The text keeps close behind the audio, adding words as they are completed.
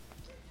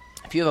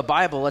If you have a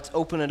Bible, let's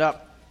open it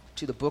up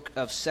to the book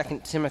of 2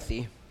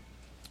 Timothy.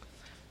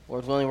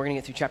 Lord willing, we're going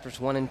to get through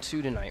chapters 1 and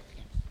 2 tonight.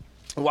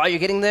 And while you're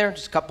getting there,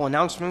 just a couple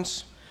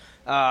announcements.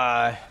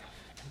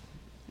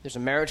 There's a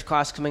marriage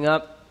class coming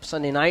up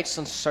Sunday nights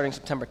starting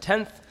September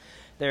 10th.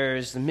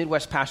 There's the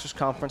Midwest Pastors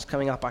Conference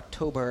coming up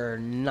October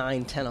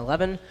 9, 10,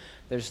 11.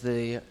 There's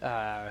the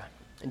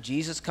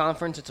Jesus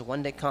Conference. It's a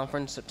one-day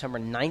conference, September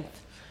 9th.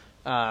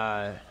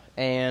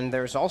 And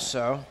there's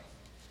also,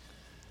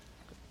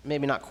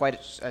 maybe not quite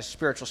as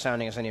spiritual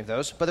sounding as any of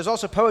those, but there's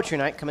also Poetry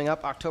Night coming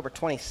up October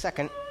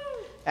 22nd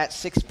at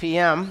 6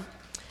 p.m.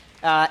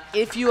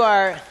 If you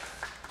are,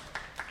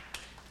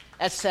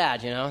 that's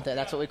sad, you know,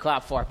 that's what we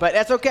clap for, but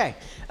that's okay.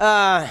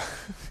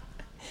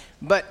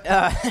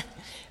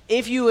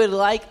 If you would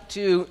like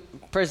to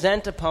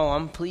present a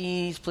poem,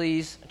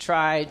 please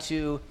try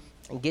to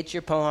get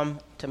your poem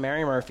to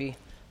Mary Murphy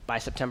by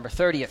September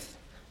 30th,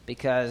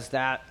 because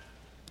that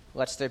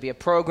lets there be a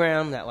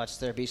program, that lets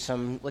there be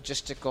some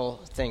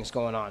logistical things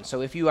going on. So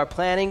if you are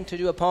planning to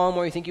do a poem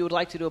or you think you would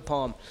like to do a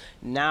poem,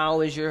 now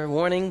is your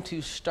warning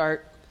to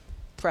start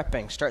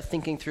prepping, start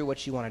thinking through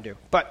what you want to do.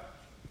 But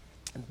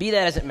be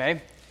that as it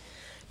may,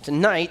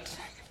 tonight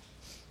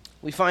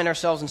we find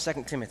ourselves in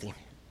 2 Timothy.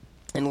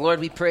 And Lord,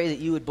 we pray that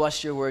you would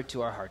bless your word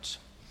to our hearts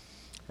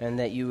and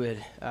that you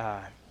would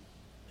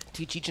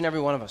teach each and every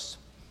one of us,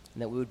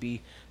 and that we would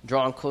be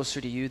drawn closer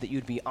to you, that you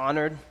would be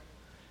honored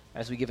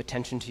as we give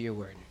attention to your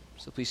word.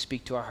 So please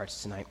speak to our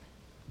hearts tonight.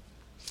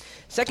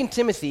 2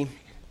 Timothy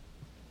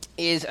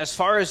is, as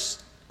far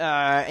as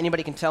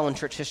anybody can tell in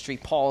church history,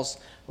 Paul's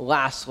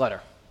last letter.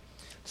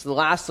 It's the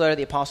last letter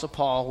the Apostle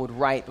Paul would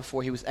write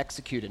before he was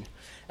executed.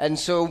 And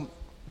so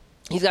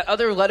he's got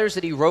other letters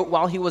that he wrote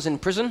while he was in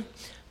prison,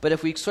 but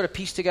if we sort of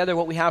piece together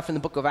what we have from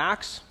the book of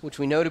Acts, which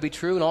we know to be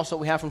true, and also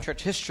what we have from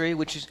church history,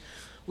 which is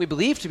we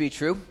believe to be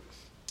true,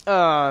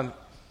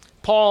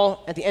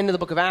 Paul, at the end of the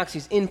book of Acts,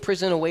 he's in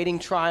prison awaiting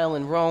trial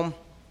in Rome.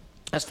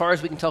 As far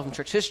as we can tell from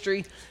church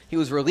history, he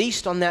was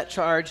released on that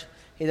charge.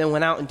 He then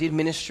went out and did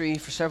ministry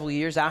for several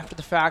years after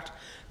the fact.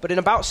 But in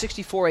about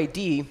 64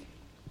 AD,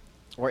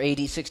 or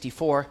AD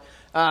 64,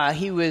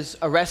 he was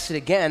arrested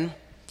again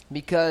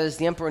because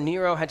the Emperor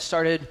Nero had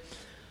started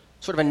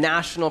sort of a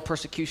national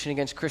persecution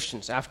against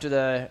Christians. After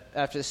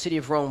the city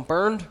of Rome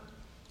burned,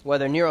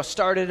 whether Nero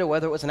started or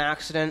whether it was an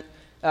accident,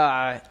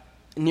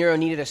 Nero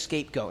needed a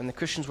scapegoat, and the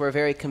Christians were a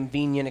very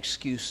convenient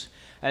excuse.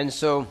 And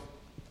so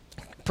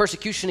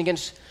persecution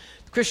against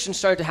Christians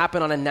started to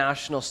happen on a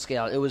national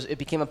scale. It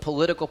became a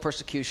political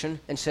persecution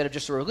instead of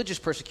just a religious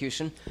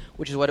persecution,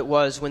 which is what it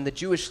was when the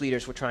Jewish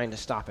leaders were trying to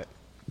stop it.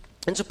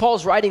 And so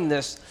Paul's writing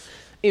this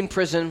in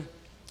prison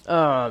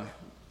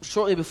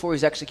shortly before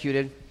he's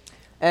executed.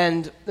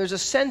 And there's a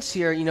sense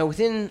here, you know,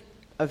 within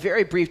a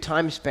very brief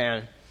time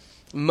span,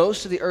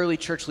 most of the early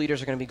church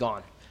leaders are going to be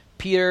gone.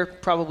 Peter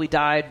probably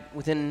died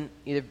within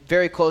either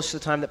very close to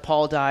the time that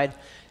Paul died.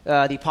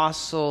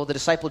 The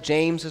disciple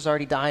James has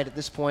already died at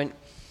this point.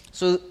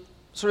 So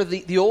sort of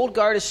the old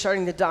guard is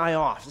starting to die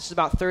off. This is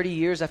about 30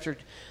 years after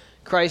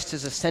Christ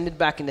has ascended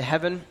back into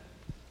heaven.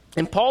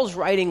 And Paul's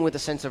writing with a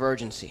sense of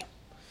urgency,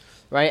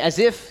 right? As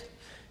if,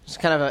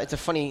 it's a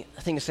funny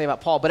thing to say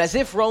about Paul, but as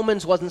if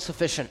Romans wasn't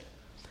sufficient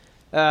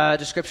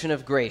description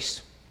of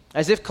grace.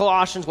 As if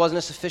Colossians wasn't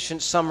a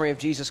sufficient summary of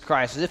Jesus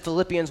Christ. As if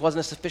Philippians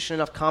wasn't a sufficient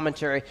enough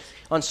commentary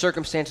on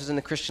circumstances in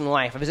the Christian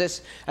life.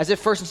 As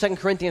if 1 and 2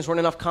 Corinthians weren't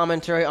enough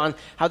commentary on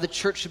how the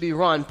church should be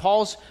run.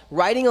 Paul's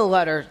writing a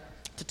letter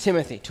to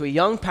Timothy, to a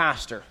young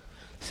pastor,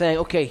 saying,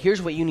 okay,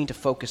 here's what you need to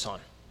focus on.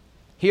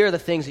 Here are the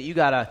things that you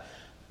got to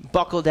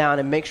buckle down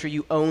and make sure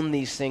you own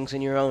these things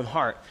in your own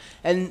heart.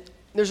 And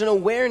there's an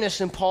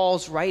awareness in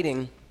Paul's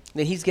writing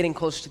that he's getting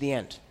close to the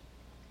end.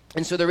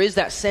 And so there is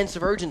that sense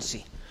of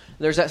urgency.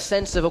 There's that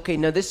sense of, okay,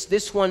 no,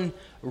 this one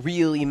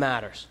really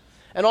matters.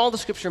 And all the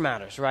scripture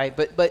matters, right?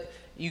 But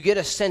you get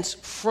a sense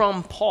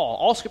from Paul.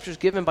 All scripture is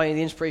given by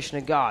the inspiration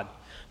of God.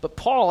 But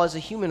Paul, as a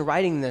human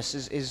writing this,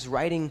 is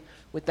writing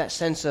with that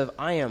sense of,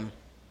 I am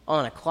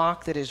on a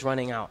clock that is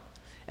running out.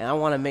 And I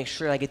want to make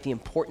sure I get the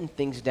important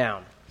things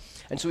down.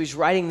 And so he's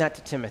writing that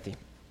to Timothy.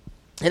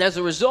 And as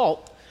a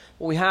result,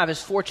 what we have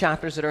is 4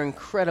 chapters that are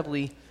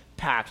incredibly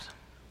packed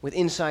with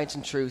insights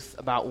and truth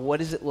about what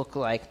does it look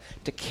like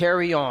to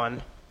carry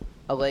on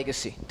a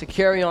legacy, to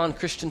carry on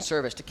Christian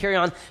service, to carry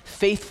on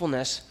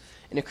faithfulness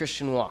in a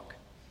Christian walk.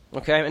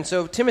 Okay? And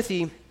so 2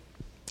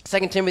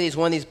 Timothy is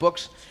one of these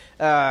books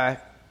where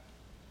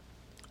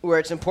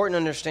it's important to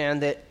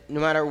understand that no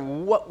matter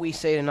what we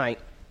say tonight,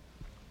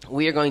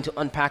 we are going to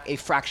unpack a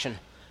fraction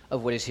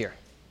of what is here.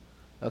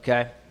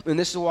 Okay? And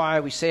this is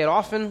why we say it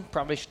often,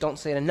 probably don't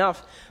say it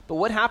enough, but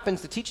what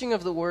happens, the teaching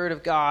of the Word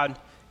of God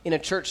in a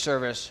church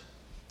service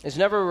is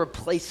never a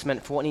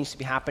replacement for what needs to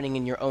be happening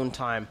in your own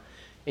time,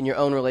 in your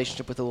own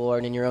relationship with the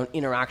Lord, in your own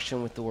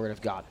interaction with the Word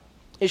of God.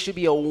 It should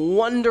be a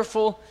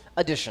wonderful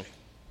addition.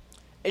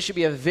 It should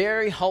be a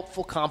very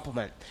helpful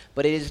complement,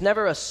 but it is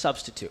never a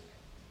substitute,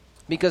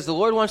 because the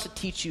Lord wants to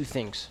teach you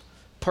things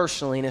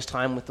personally in his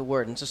time with the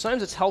Word. And so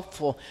sometimes it's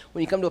helpful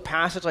when you come to a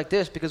passage like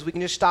this, because we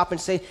can just stop and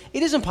say,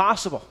 it is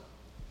impossible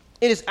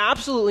It is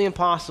absolutely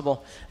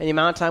impossible in the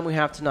amount of time we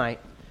have tonight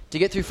to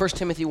get through 1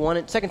 Timothy 1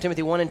 and 2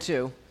 Timothy 1 and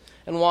 2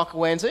 and walk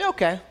away and say,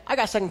 okay, I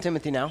got 2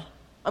 Timothy now.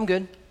 I'm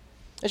good.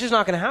 It's just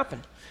not going to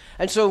happen.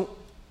 And so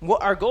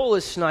what our goal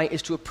is tonight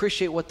is to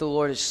appreciate what the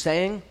Lord is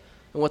saying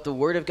and what the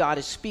Word of God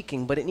is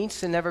speaking, but it needs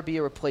to never be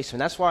a replacement.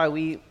 That's why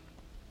we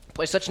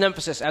place such an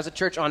emphasis as a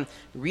church on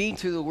read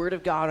through the Word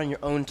of God on your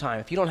own time.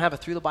 If you don't have a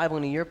Through the Bible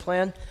in a Year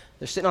plan,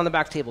 they're sitting on the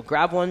back table.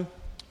 Grab one.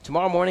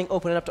 Tomorrow morning,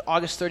 open it up to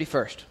August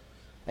 31st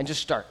and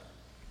just start.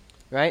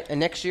 Right? And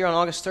next year on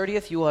August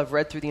 30th, you will have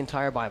read through the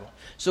entire Bible.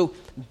 So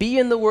be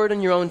in the Word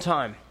in your own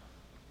time.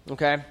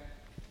 Okay?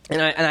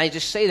 And I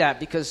just say that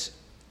because,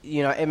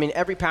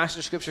 every passage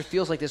of Scripture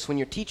feels like this when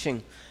you're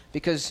teaching,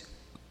 because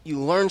you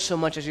learn so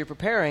much as you're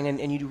preparing,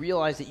 and you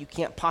realize that you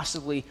can't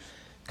possibly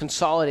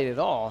consolidate it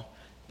all.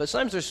 But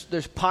sometimes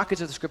there's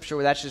pockets of the Scripture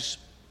where that's just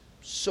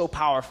so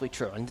powerfully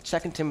true, and 2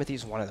 Timothy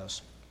is one of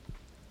those.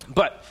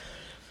 But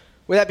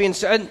with that being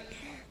said,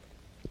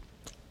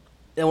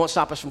 it won't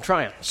stop us from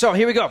trying. So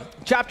here we go.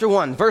 Chapter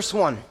 1, verse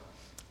 1.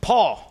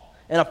 Paul,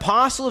 an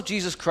apostle of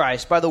Jesus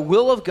Christ, by the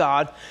will of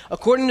God,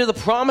 according to the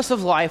promise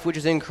of life which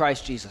is in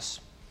Christ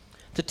Jesus.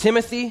 To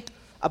Timothy,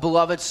 a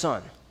beloved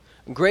son,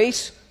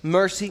 grace,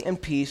 mercy,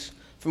 and peace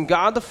from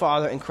God the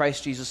Father and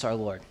Christ Jesus our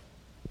Lord.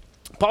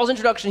 Paul's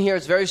introduction here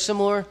is very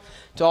similar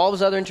to all of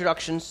his other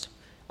introductions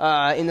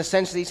in the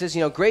sense that he says,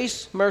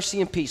 grace,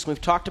 mercy, and peace.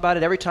 We've talked about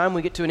it every time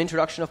we get to an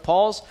introduction of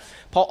Paul's.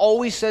 Paul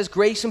always says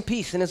grace and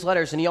peace in his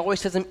letters, and he always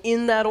says them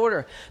in that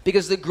order,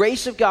 because the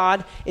grace of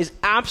God is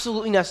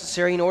absolutely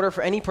necessary in order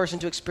for any person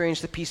to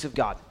experience the peace of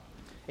God.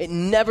 It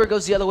never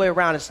goes the other way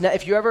around.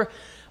 If you're ever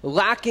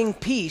lacking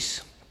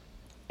peace,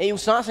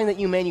 it's not something that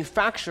you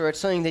manufacture, it's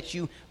something that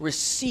you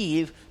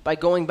receive by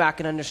going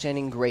back and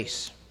understanding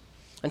grace.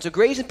 And so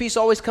grace and peace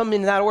always come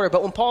in that order,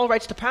 but when Paul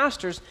writes to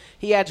pastors,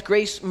 he adds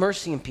grace,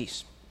 mercy, and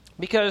peace,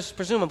 because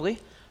presumably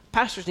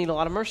pastors need a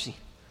lot of mercy.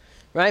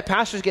 Right?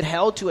 Pastors get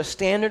held to a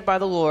standard by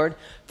the Lord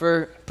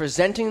for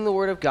presenting the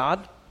Word of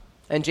God,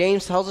 and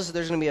James tells us that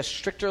there's going to be a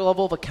stricter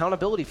level of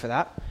accountability for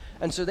that,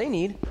 and so they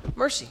need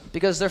mercy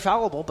because they're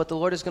fallible, but the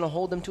Lord is going to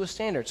hold them to a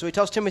standard. So he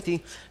tells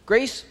Timothy,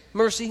 grace,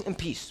 mercy, and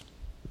peace.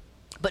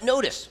 But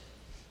notice,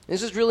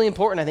 this is really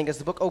important, I think, as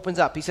the book opens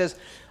up. He says,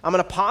 I'm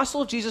an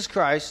apostle of Jesus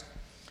Christ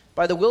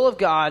by the will of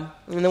God,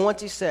 and then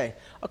what's he say?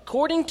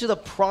 According to the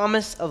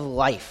promise of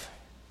life.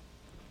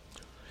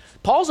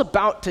 Paul's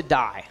about to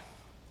die.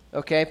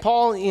 Okay,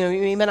 Paul,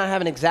 he may not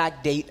have an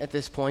exact date at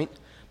this point,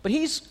 but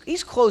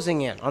he's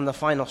closing in on the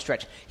final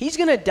stretch. He's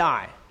going to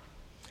die.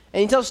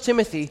 And he tells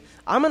Timothy,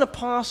 I'm an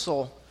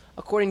apostle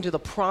according to the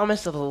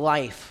promise of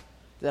life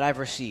that I've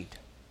received.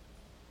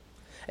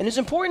 And it's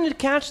important to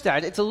catch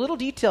that. It's a little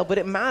detail, but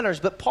it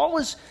matters. But Paul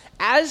is,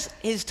 as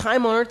his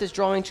time on earth is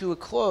drawing to a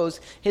close,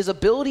 his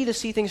ability to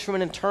see things from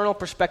an eternal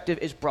perspective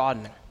is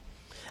broadening.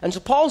 And so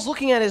Paul's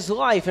looking at his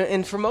life,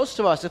 and for most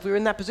of us, if we were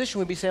in that position,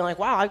 we'd be saying like,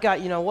 wow, I've got,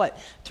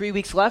 3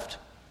 weeks left?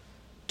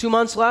 2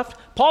 months left?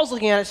 Paul's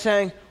looking at it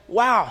saying,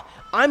 wow,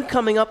 I'm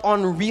coming up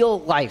on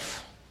real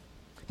life.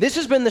 This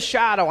has been the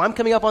shadow. I'm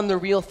coming up on the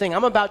real thing.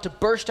 I'm about to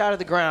burst out of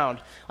the ground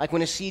like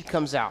when a seed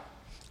comes out.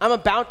 I'm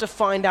about to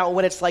find out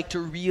what it's like to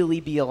really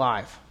be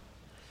alive.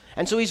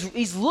 And so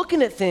he's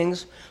looking at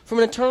things from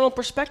an eternal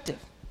perspective.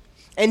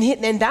 And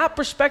that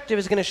perspective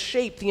is going to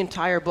shape the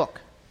entire book.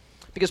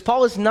 Because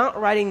Paul is not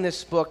writing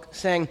this book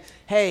saying,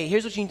 hey,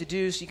 here's what you need to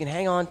do so you can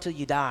hang on till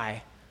you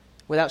die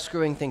without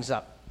screwing things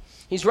up.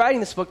 He's writing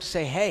this book to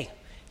say, hey,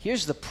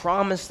 here's the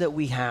promise that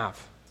we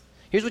have.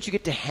 Here's what you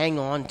get to hang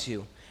on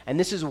to. And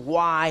this is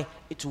why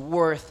it's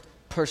worth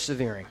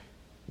persevering.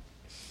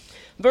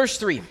 Verse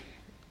 3,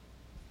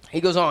 he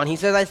goes on. He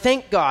says, I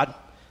thank God,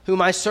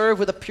 whom I serve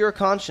with a pure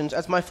conscience,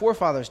 as my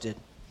forefathers did.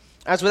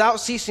 As without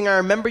ceasing I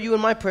remember you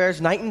in my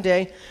prayers night and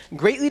day,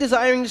 greatly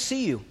desiring to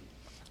see you,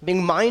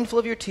 being mindful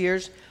of your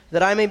tears,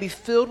 that I may be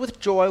filled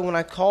with joy when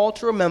I call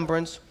to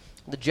remembrance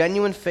the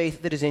genuine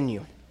faith that is in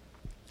you,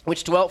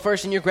 which dwelt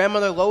first in your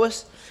grandmother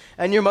Lois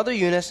and your mother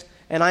Eunice,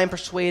 and I am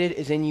persuaded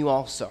is in you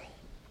also.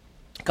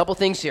 A couple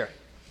things here.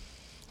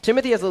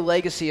 Timothy has a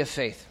legacy of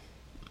faith.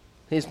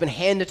 It has been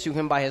handed to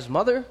him by his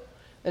mother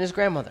and his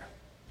grandmother.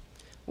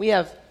 We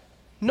have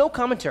no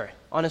commentary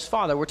on his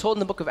father. We're told in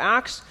the book of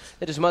Acts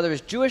that his mother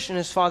is Jewish and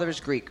his father is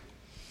Greek.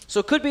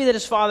 So it could be that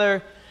his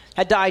father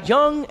had died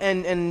young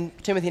and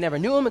Timothy never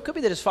knew him. It could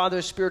be that his father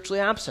is spiritually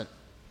absent.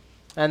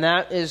 And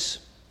that is,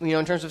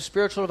 in terms of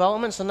spiritual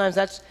development, sometimes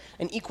that's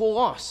an equal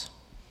loss.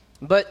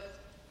 But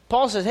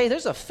Paul says, hey,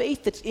 there's a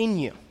faith that's in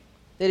you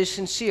that is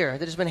sincere,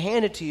 that has been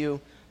handed to you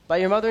by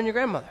your mother and your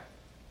grandmother.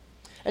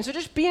 And so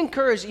just be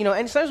encouraged,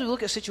 and sometimes we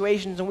look at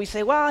situations and we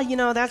say, well,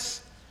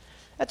 that's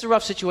a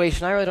rough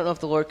situation. I really don't know if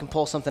the Lord can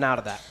pull something out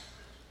of that.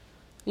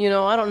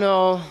 I don't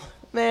know.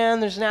 Man,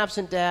 there's an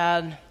absent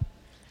dad.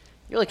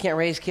 You really can't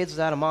raise kids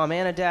without a mom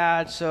and a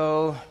dad,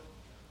 so,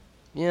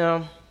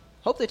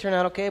 hope they turn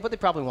out okay, but they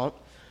probably won't.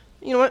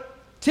 You know what?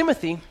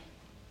 Timothy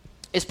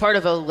is part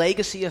of a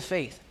legacy of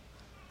faith,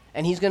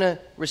 and he's going to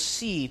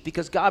receive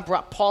because God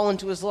brought Paul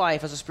into his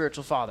life as a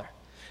spiritual father.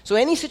 So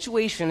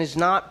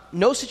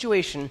no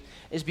situation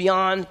is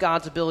beyond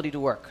God's ability to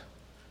work,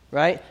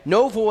 right?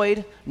 No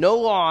void, no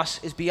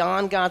loss is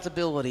beyond God's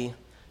ability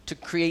to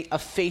create a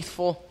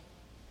faithful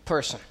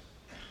person.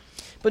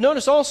 But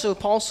notice also,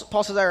 Paul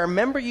says, I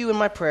remember you in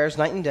my prayers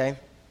night and day,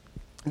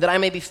 that I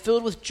may be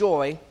filled with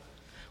joy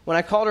when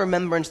I call to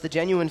remembrance the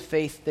genuine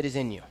faith that is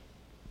in you.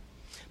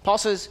 Paul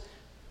says,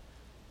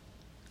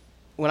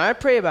 when I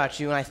pray about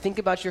you and I think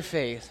about your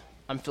faith,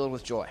 I'm filled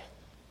with joy.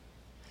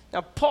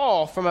 Now,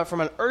 Paul, from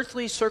an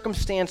earthly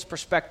circumstance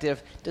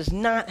perspective, does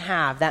not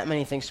have that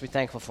many things to be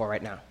thankful for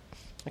right now.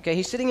 Okay,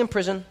 he's sitting in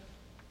prison,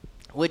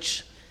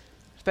 which,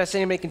 as best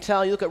anybody can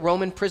tell, you look at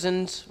Roman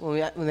prisons,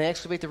 when they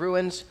excavate the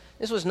ruins,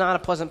 this was not a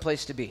pleasant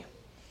place to be.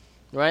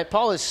 Right?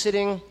 Paul is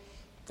sitting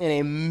in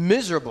a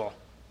miserable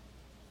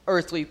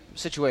earthly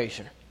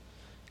situation.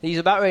 He's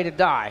about ready to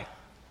die.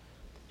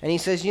 And he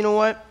says, you know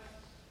what?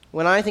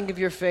 When I think of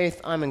your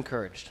faith, I'm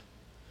encouraged.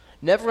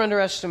 Never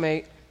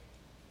underestimate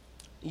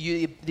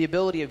the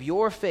ability of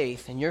your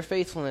faith and your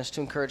faithfulness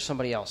to encourage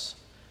somebody else.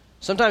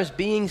 Sometimes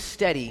being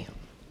steady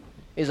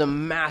is a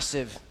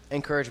massive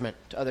encouragement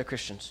to other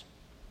Christians.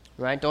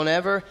 Right? Don't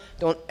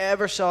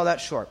ever sell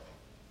that short.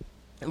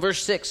 In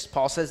verse 6,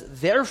 Paul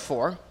says,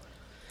 therefore,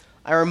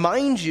 I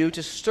remind you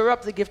to stir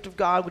up the gift of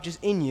God which is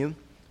in you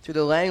through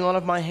the laying on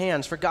of my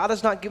hands. For God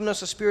has not given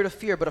us a spirit of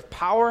fear, but of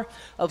power,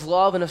 of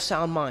love, and of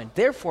sound mind.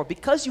 Therefore,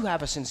 because you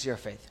have a sincere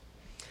faith,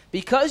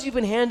 because you've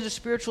been handed a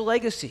spiritual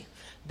legacy,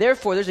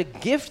 therefore, there's a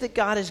gift that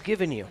God has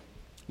given you.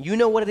 You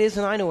know what it is,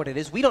 and I know what it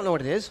is. We don't know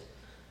what it is.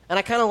 And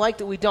I kind of like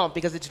that we don't,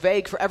 because it's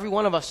vague for every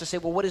one of us to say,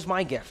 well, what is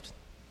my gift?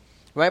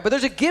 Right? But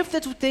there's a gift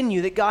that's within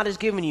you that God has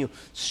given you.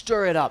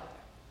 Stir it up.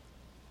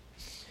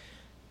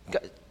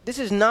 This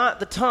is not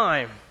the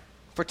time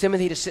for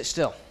Timothy to sit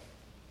still.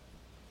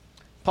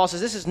 Paul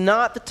says this is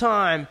not the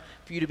time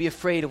for you to be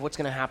afraid of what's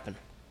going to happen.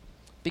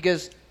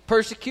 Because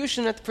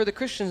persecution for the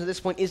Christians at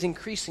this point is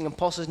increasing. And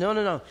Paul says,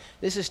 no.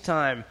 This is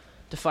time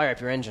to fire up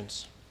your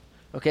engines.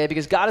 Okay?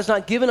 Because God has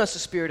not given us a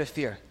spirit of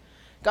fear.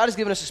 God has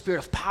given us a spirit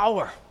of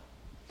power.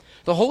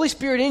 The Holy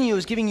Spirit in you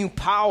is giving you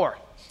power.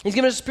 He's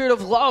given us a spirit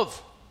of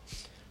love.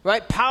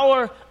 Right?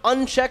 Power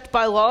unchecked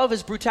by love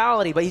is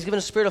brutality. But he's given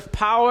us a spirit of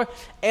power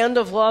and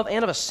of love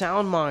and of a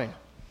sound mind.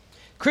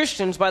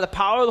 Christians, by the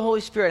power of the Holy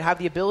Spirit, have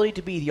the ability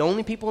to be the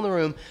only people in the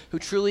room who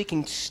truly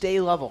can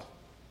stay level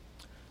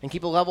and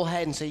keep a level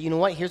head and say, you know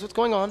what, here's what's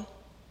going on.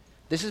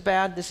 This is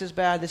bad, this is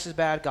bad, this is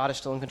bad. God is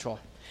still in control.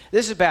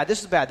 This is bad,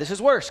 this is bad, this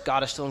is worse.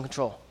 God is still in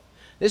control.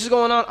 This is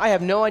going on. I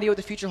have no idea what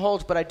the future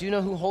holds, but I do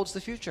know who holds the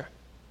future.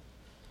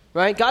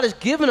 Right? God has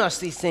given us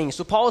these things.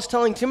 So Paul is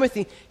telling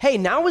Timothy, hey,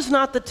 now is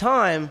not the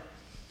time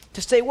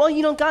to say, well,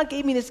 you know, God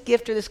gave me this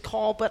gift or this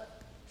call, but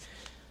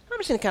I'm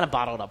just going to kind of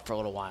bottle it up for a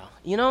little while.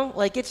 You know,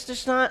 like it's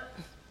just not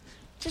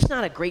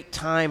a great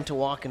time to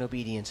walk in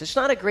obedience. It's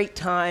not a great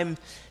time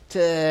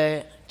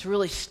to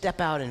really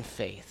step out in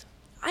faith.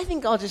 I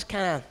think I'll just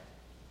kind of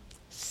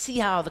see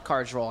how the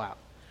cards roll out.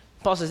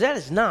 Paul says that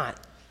is not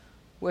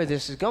where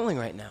this is going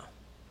right now.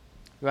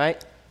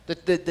 Right?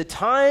 The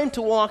time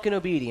to walk in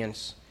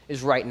obedience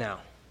is right now.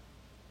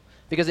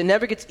 Because it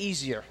never gets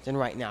easier than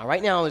right now.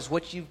 Right now is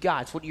what you've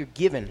got. It's what you're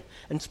given.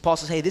 And Paul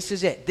says, hey, this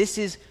is it. This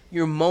is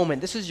your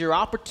moment. This is your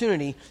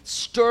opportunity.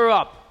 Stir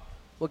up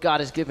what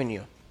God has given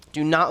you.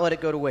 Do not let it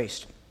go to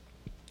waste.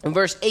 In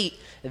verse 8,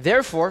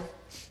 therefore,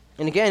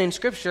 and again in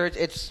Scripture,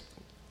 it's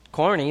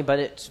corny, but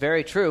it's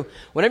very true.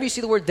 Whenever you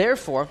see the word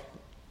therefore,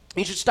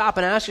 you should stop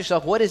and ask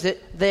yourself, what is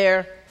it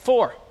there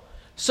for?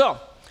 So,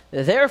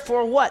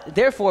 therefore what?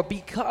 Therefore,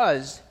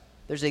 because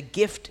there's a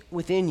gift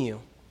within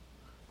you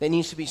that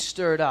needs to be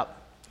stirred up.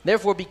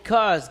 Therefore,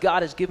 because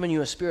God has given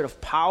you a spirit of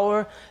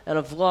power and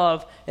of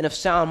love and of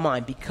sound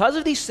mind. Because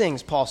of these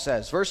things, Paul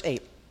says, verse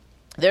 8,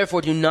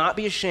 therefore do not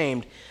be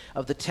ashamed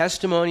of the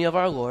testimony of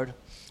our Lord,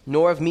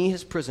 nor of me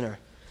his prisoner,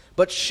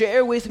 but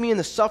share with me in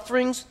the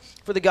sufferings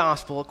for the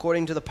gospel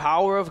according to the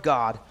power of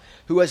God,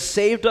 who has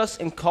saved us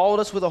and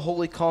called us with a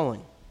holy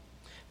calling,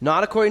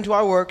 not according to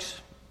our works,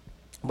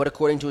 but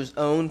according to his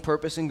own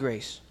purpose and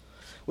grace,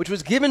 which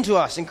was given to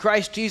us in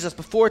Christ Jesus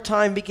before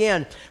time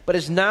began, but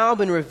has now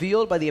been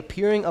revealed by the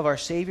appearing of our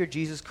Savior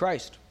Jesus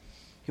Christ,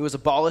 who has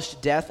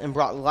abolished death and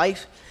brought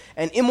life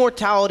and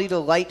immortality to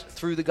light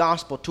through the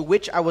gospel, to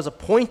which I was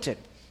appointed,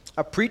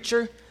 a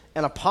preacher,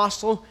 an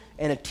apostle,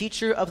 and a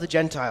teacher of the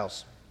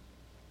Gentiles.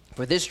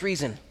 For this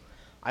reason,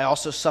 I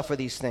also suffer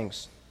these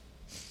things.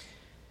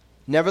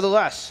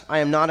 Nevertheless, I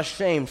am not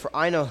ashamed, for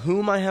I know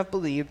whom I have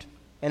believed,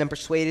 and am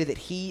persuaded that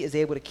he is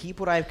able to keep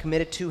what I have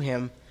committed to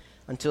him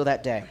until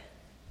that day.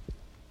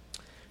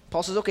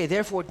 Paul says, okay,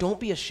 therefore, don't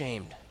be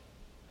ashamed.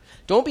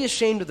 Don't be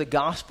ashamed of the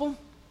gospel,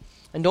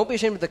 and don't be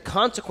ashamed of the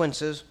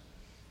consequences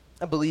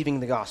of believing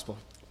the gospel.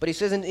 But he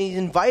says, and he's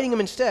inviting him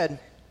instead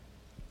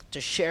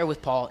to share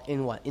with Paul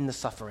in what? In the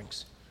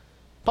sufferings.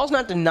 Paul's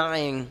not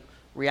denying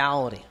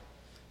reality,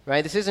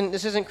 right? This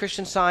isn't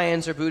Christian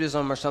Science or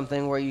Buddhism or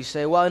something where you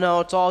say, well,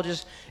 no,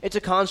 it's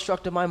a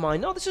construct of my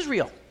mind. No, this is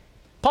real.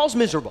 Paul's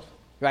miserable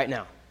right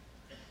now.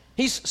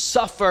 He's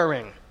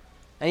suffering.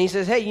 And he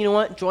says, hey, you know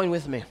what? Join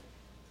with me.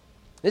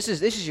 This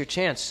is your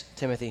chance,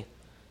 Timothy.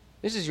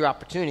 This is your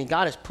opportunity.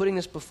 God is putting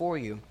this before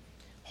you.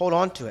 Hold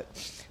on to it.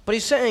 But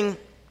he's saying,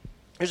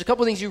 there's a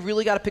couple of things you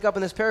really got to pick up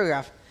in this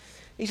paragraph.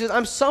 He says,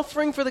 I'm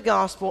suffering for the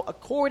gospel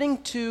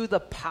according to the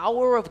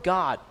power of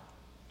God.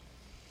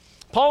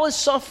 Paul is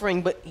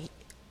suffering, but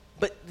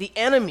the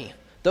enemy,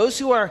 those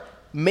who are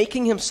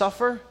making him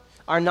suffer,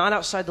 are not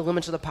outside the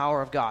limits of the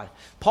power of God.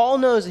 Paul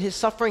knows that his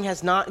suffering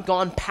has not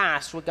gone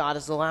past what God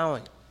is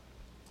allowing.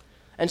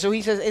 And so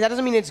he says, that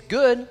doesn't mean it's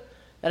good.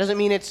 That doesn't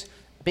mean it's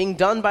being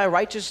done by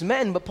righteous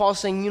men. But Paul's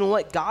saying, you know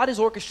what? God is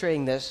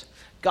orchestrating this.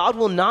 God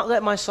will not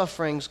let my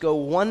sufferings go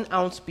 1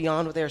 ounce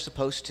beyond what they are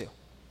supposed to.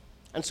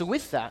 And so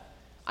with that,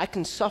 I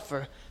can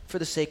suffer for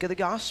the sake of the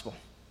gospel.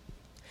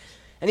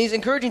 And he's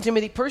encouraging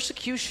Timothy,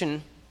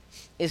 persecution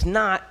is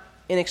not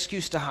an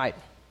excuse to hide.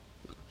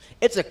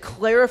 It's a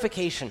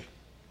clarification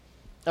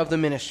of the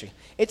ministry.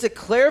 It's a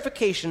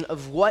clarification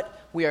of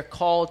what we are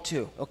called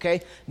to,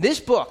 okay? This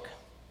book,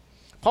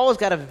 Paul has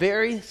got a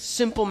very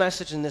simple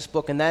message in this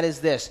book, and that is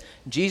this: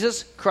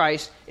 Jesus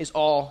Christ is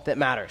all that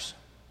matters.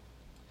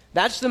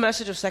 That's the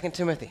message of 2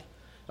 Timothy,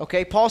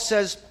 okay? Paul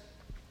says,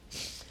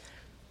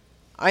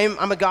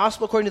 I'm a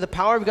gospel according to the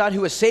power of God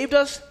who has saved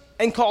us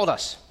and called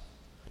us.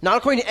 Not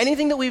according to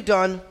anything that we've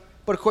done,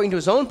 but according to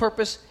his own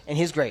purpose and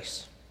his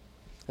grace.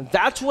 And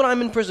that's what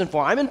I'm in prison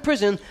for. I'm in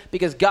prison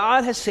because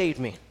God has saved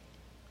me.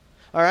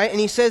 All right? And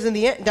he says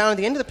down at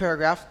the end of the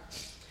paragraph,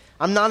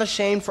 I'm not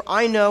ashamed, for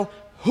I know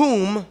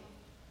whom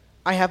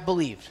I have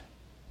believed.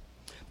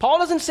 Paul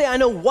doesn't say I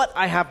know what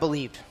I have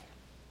believed.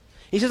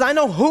 He says I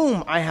know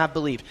whom I have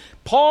believed.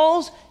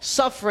 Paul's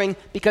suffering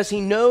because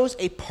he knows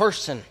a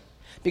person,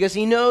 because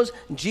he knows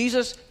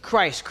Jesus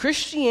Christ.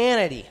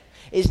 Christianity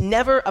is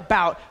never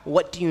about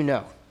what do you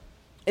know.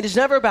 It is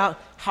never about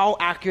how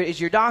accurate is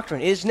your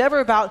doctrine. It is never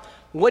about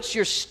what's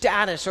your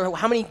status or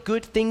how many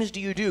good things do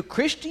you do.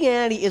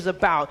 Christianity is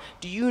about,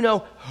 do you know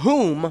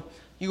whom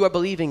you are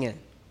believing in?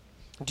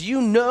 Do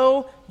you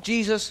know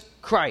Jesus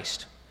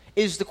Christ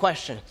is the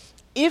question.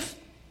 If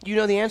you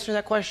know the answer to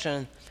that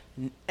question,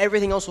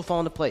 everything else will fall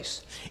into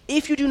place.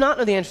 If you do not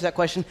know the answer to that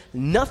question,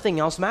 nothing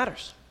else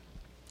matters.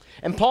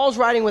 And Paul's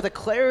writing with a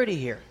clarity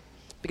here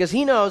because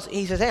he knows,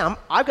 he says, hey,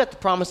 I've got the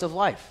promise of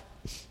life.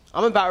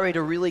 I'm about ready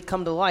to really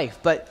come to life,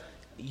 but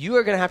you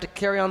are going to have to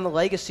carry on the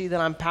legacy that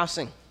I'm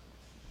passing.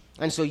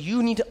 And so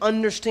you need to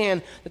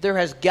understand that there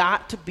has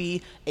got to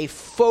be a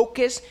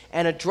focus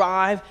and a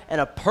drive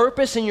and a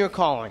purpose in your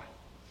calling.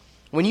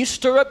 When you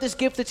stir up this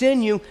gift that's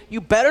in you,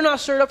 you better not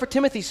stir it up for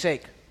Timothy's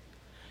sake.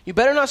 You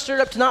better not stir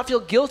it up to not feel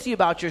guilty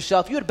about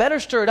yourself. You had better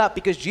stir it up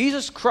because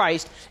Jesus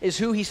Christ is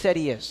who he said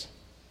he is.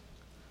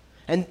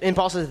 And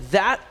Paul says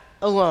that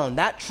alone,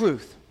 that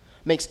truth,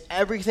 makes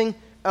everything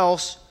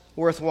else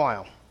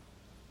worthwhile.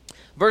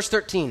 Verse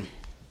 13,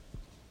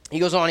 he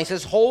goes on, he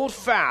says, hold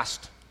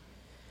fast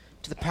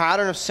to the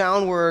pattern of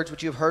sound words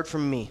which you have heard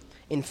from me,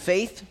 in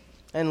faith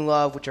and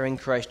love which are in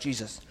Christ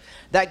Jesus.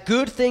 That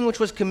good thing which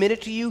was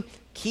committed to you,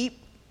 keep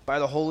by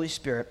the Holy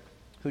Spirit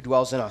who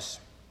dwells in us.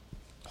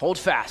 Hold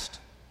fast.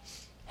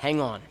 Hang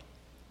on.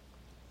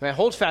 Right?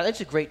 Hold fast.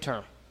 That's a great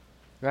term.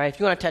 Right? If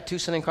you want to tattoo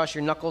something across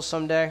your knuckles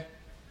someday,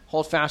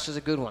 hold fast is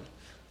a good one.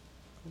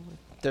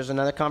 There's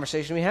another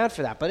conversation we had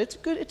for that, but it's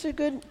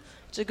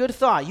a good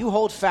thought. You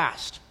hold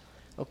fast.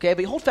 Okay?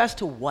 But you hold fast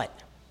to what?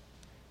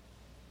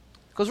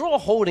 Because we're all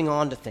holding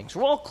on to things.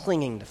 We're all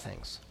clinging to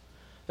things.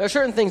 There are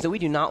certain things that we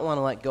do not want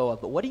to let go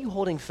of, but what are you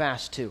holding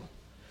fast to?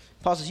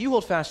 Paul says, you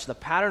hold fast to the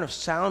pattern of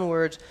sound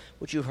words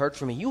which you've heard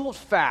from me. You hold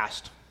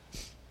fast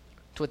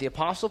to what the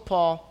Apostle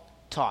Paul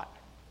taught.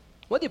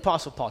 What did the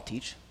Apostle Paul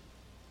teach?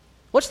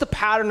 What's the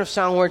pattern of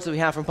sound words that we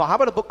have from Paul? How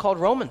about a book called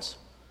Romans,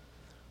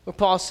 where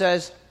Paul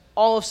says,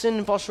 all have sinned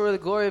and fall short of the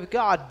glory of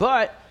God,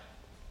 but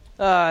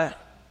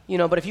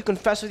if you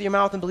confess with your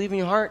mouth and believe in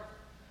your heart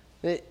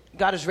that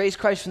God has raised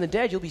Christ from the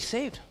dead, you'll be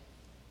saved.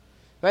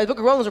 Right? The book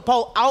of Romans where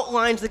Paul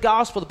outlines the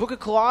gospel. The book of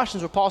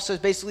Colossians where Paul says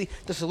basically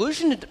the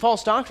solution to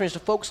false doctrine is to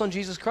focus on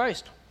Jesus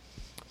Christ.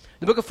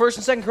 The book of 1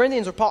 and 2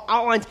 Corinthians where Paul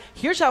outlines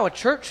here's how a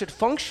church should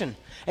function.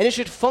 And it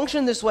should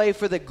function this way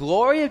for the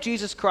glory of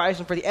Jesus Christ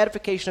and for the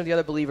edification of the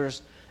other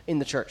believers in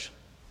the church.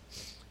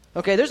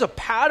 Okay, there's a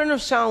pattern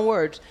of sound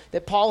words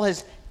that Paul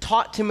has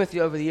taught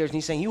Timothy over the years, and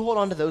he's saying you hold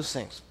on to those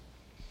things.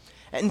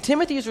 And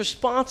Timothy is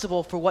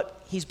responsible for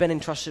what he's been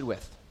entrusted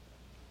with.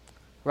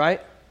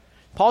 Right?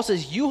 Paul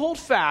says, you hold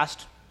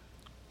fast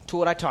to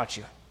what I taught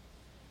you.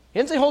 He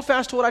didn't say hold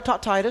fast to what I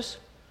taught Titus,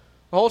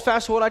 or hold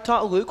fast to what I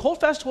taught Luke. Hold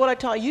fast to what I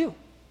taught you.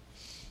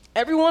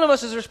 Every one of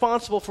us is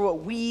responsible for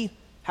what we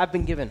have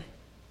been given.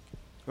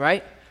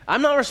 Right?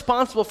 I'm not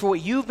responsible for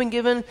what you've been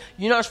given.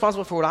 You're not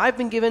responsible for what I've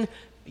been given.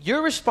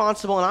 You're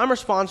responsible, and I'm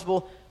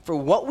responsible for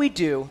what we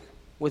do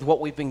with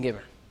what we've been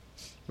given.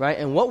 Right?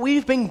 And what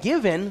we've been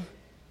given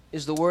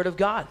is the Word of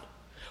God.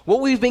 What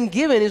we've been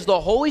given is the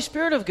Holy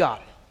Spirit of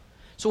God.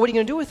 So what are you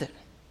going to do with it?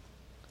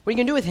 What are you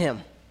going to do with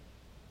Him?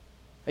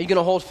 Are you going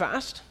to hold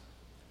fast?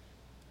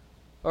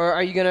 Or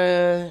are you going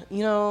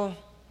to,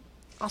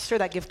 I'll stir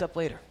that gift up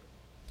later.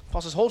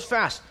 Paul says, hold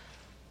fast.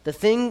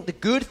 The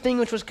good thing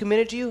which was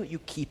committed to you, you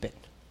keep it.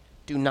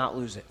 do not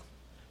lose it.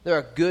 There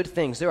are good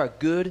things. There are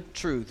good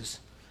truths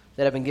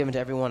that have been given to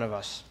every one of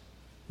us.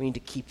 We need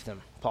to keep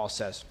them, Paul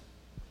says.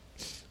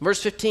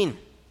 Verse 15,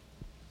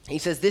 he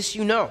says, "This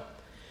you know,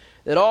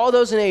 that all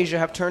those in Asia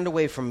have turned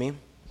away from me,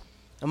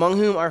 among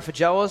whom are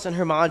Phygelus and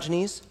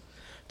Hermogenes.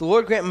 The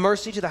Lord grant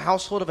mercy to the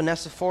household of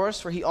Onesiphorus,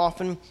 for he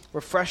often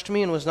refreshed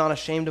me and was not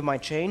ashamed of my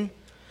chain.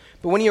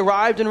 But when he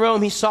arrived in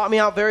Rome, he sought me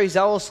out very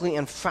zealously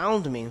and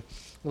found me.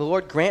 The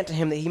Lord grant to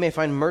him that he may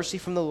find mercy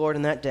from the Lord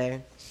in that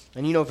day.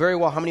 And you know very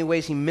well how many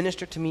ways he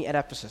ministered to me at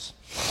Ephesus."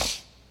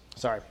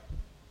 Sorry.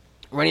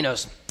 Runny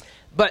nose.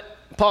 But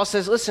Paul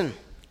says, listen,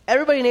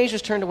 everybody in Asia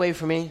has turned away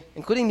from me,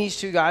 including these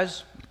two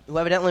guys, who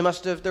evidently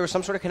there was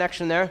some sort of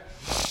connection there.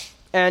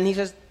 And he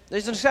says,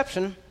 there's an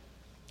exception,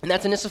 and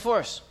that's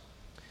Onesiphorus.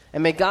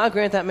 And may God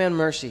grant that man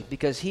mercy,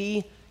 because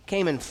he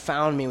came and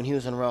found me when he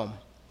was in Rome.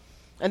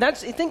 And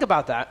think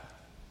about that.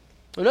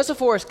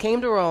 Onesiphorus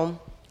came to Rome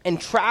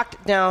and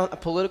tracked down a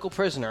political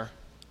prisoner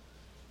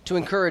to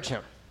encourage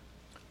him.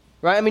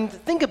 Right? I mean,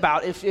 think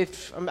about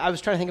if I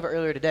was trying to think of it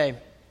earlier today.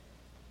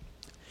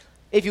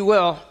 If you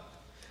will,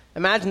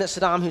 imagine that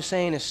Saddam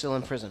Hussein is still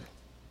in prison,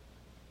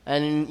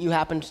 and you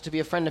happened to be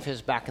a friend of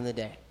his back in the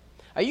day.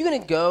 Are you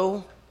going to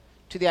go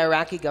to the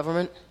Iraqi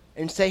government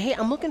and say, hey,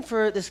 I'm looking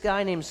for this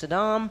guy named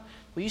Saddam.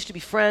 We used to be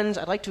friends.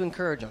 I'd like to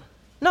encourage him.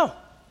 No.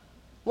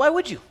 Why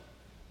would you?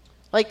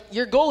 Like,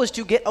 your goal is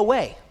to get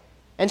away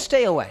and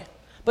stay away.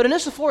 But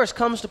Onesiphorus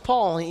comes to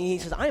Paul, and he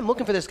says, I am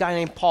looking for this guy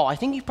named Paul. I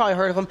think you've probably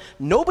heard of him.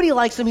 Nobody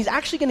likes him. He's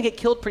actually going to get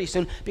killed pretty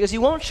soon because he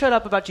won't shut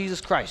up about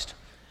Jesus Christ.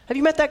 Have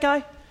you met that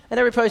guy? And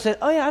everybody said,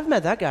 oh, yeah, I've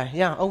met that guy.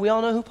 Yeah. Oh, we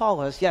all know who Paul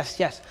was. Yes,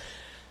 yes.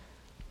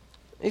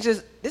 He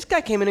says, this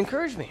guy came and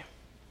encouraged me.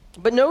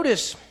 But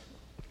notice,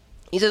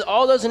 he says,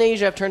 all those in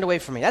Asia have turned away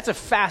from me. That's a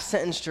fast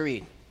sentence to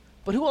read.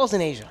 But who else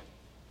in Asia?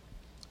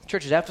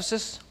 Church at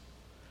Ephesus,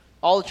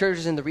 all the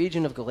churches in the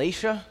region of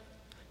Galatia,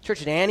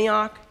 church at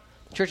Antioch,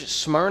 church at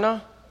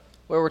Smyrna,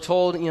 where we're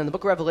told, in the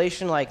book of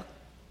Revelation, like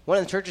one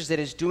of the churches that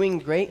is doing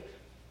great.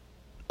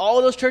 All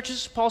of those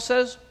churches, Paul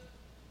says,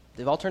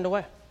 they've all turned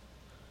away.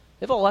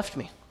 They've all left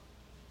me.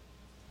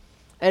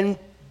 And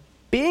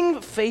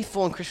being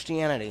faithful in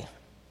Christianity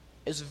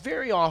is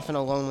very often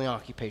a lonely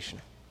occupation.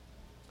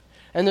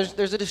 And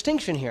there's a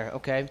distinction here,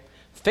 okay?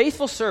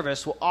 Faithful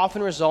service will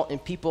often result in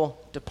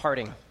people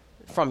departing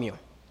from you.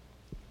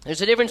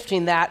 There's a difference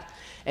between that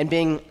and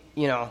being,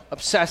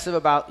 obsessive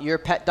about your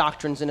pet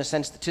doctrines in a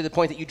sense to the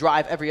point that you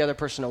drive every other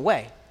person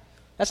away.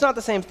 That's not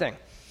the same thing.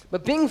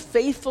 But being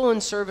faithful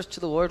in service to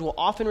the Lord will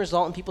often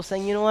result in people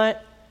saying, you know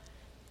what?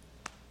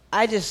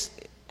 I just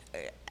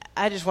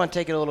want to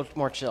take it a little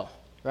more chill,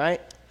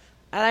 right?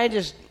 And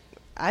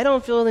I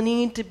don't feel the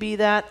need to be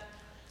that,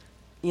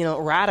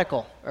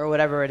 radical or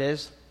whatever it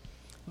is.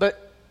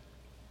 But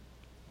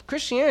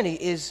Christianity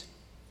is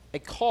a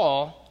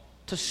call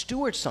to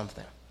steward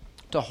something,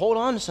 to hold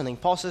on to something.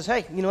 Paul says,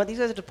 hey, you know what? These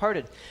guys have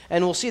departed.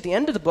 And we'll see at the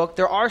end of the book,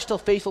 there are still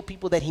faithful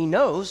people that he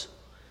knows,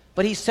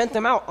 but he sent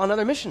them out on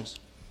other missions.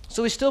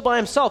 So he's still by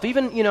himself.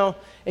 Even,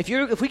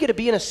 if we get to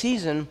be in a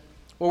season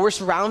where we're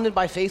surrounded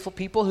by faithful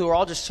people who are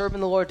all just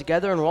serving the Lord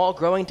together and we're all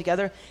growing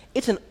together,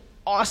 it's an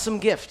awesome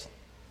gift.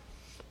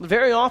 But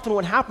very often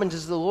what happens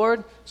is the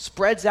Lord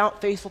spreads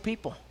out faithful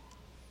people,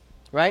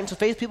 right? And so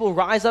faithful people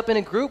rise up in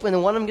a group, and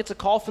then one of them gets a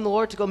call from the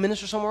Lord to go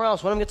minister somewhere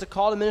else. One of them gets a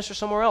call to minister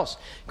somewhere else.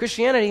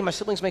 Christianity, my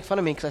siblings make fun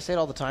of me because I say it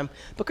all the time,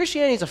 but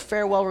Christianity is a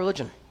farewell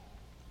religion,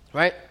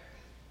 right?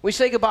 We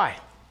say goodbye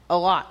a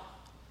lot.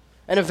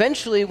 And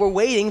eventually we're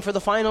waiting for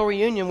the final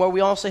reunion where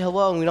we all say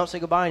hello and we don't say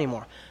goodbye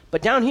anymore.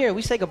 But down here,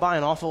 we say goodbye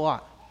an awful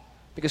lot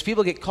because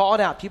people get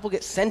called out, people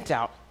get sent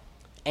out,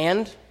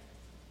 and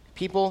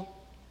people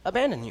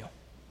abandon you,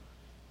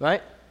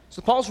 right?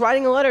 So Paul's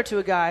writing a letter to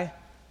a guy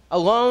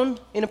alone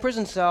in a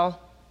prison cell,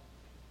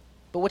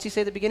 but what's he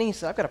say at the beginning? He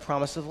said, I've got a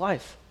promise of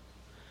life.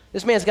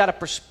 This man's got a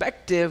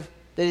perspective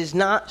that is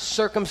not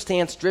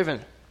circumstance-driven.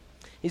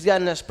 He's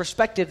got a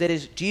perspective that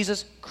is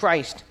Jesus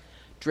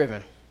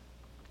Christ-driven.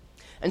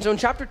 And so in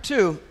chapter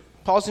 2,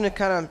 Paul's going to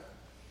kind of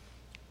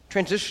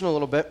transition a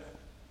little bit,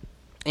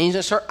 and he's going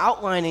to start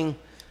outlining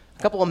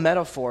a couple of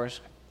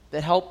metaphors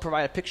that help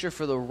provide a picture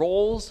for the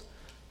roles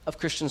of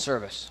Christian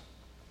service.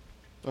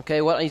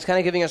 Okay, well, he's kind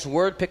of giving us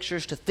word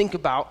pictures to think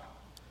about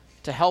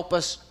to help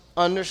us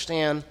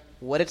understand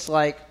what it's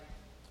like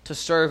to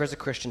serve as a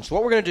Christian. So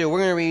what we're going to do, we're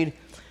going to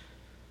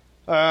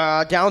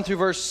read down through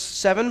verse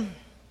 7,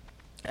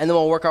 and then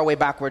we'll work our way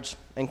backwards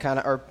and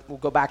we'll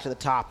go back to the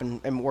top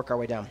and work our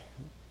way down.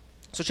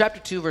 So chapter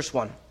 2, verse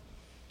 1.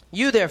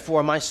 You,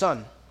 therefore, my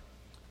son,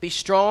 be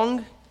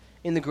strong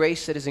in the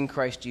grace that is in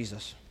Christ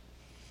Jesus.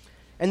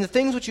 And the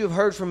things which you have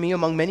heard from me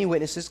among many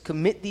witnesses,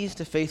 commit these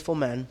to faithful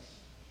men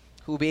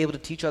who will be able to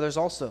teach others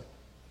also.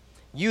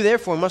 You,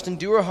 therefore, must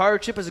endure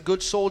hardship as a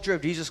good soldier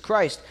of Jesus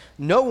Christ.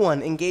 No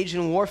one engaged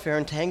in warfare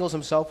entangles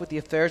himself with the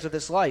affairs of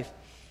this life,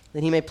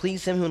 that he may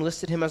please him who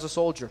enlisted him as a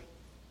soldier.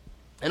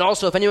 And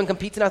also, if anyone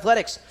competes in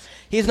athletics,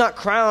 he is not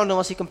crowned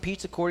unless he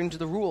competes according to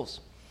the rules.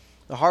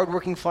 The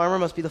hard-working farmer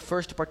must be the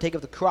first to partake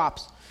of the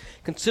crops.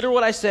 Consider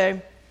what I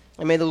say,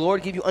 and may the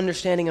Lord give you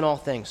understanding in all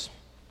things.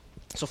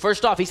 So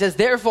first off, he says,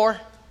 therefore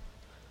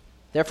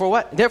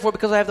what? Therefore,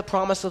 because I have the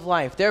promise of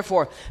life.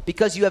 Therefore,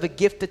 because you have a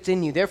gift that's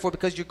in you. Therefore,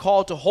 because you're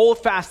called to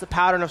hold fast the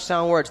pattern of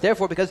sound words.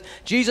 Therefore, because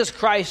Jesus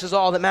Christ is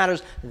all that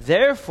matters.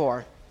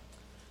 Therefore,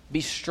 be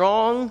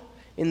strong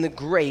in the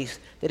grace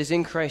that is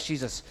in Christ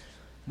Jesus.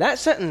 That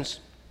sentence,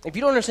 if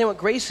you don't understand what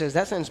grace is,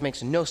 that sentence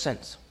makes no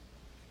sense.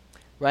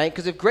 Right?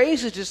 Because if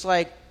grace is just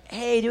like,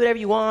 hey, do whatever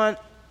you want,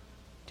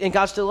 and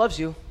God still loves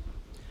you,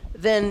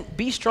 then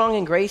be strong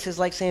in grace is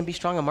like saying be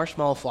strong in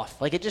marshmallow fluff.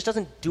 Like, it just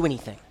doesn't do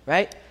anything,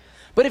 right?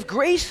 But if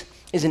grace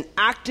is an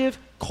active,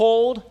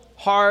 cold,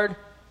 hard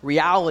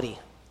reality,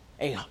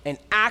 an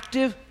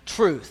active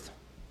truth,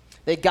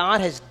 that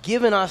God has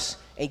given us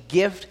a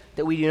gift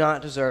that we do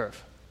not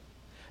deserve.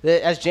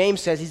 That, as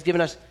James says, he's given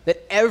us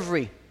that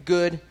every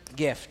good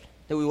gift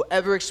that we will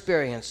ever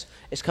experience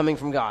is coming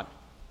from God.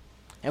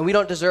 And we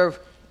don't deserve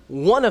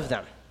one of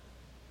them.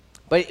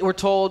 But we're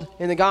told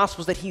in the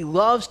Gospels that he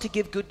loves to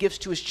give good gifts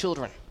to his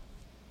children.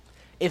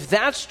 If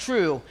that's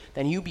true,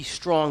 then you be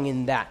strong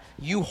in that.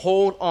 You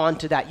hold on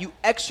to that. You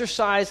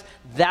exercise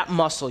that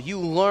muscle. You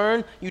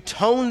learn, you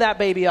tone that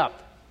baby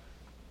up.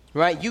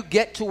 Right? You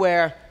get to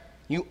where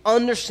you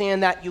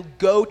understand that, you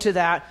go to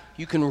that,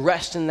 you can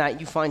rest in that,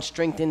 you find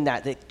strength in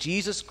that. That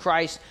Jesus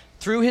Christ,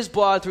 through his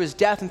blood, through his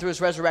death, and through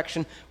his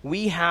resurrection,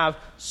 we have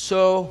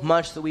so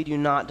much that we do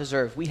not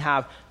deserve. We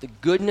have the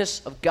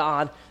goodness of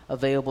God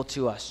available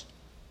to us.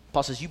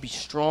 Paul says, you be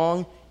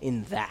strong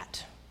in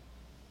that.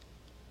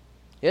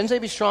 He doesn't say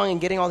be strong in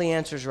getting all the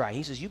answers right.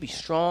 He says you be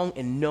strong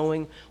in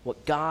knowing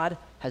what God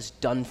has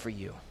done for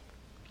you.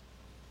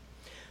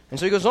 And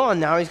so he goes on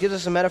now. He gives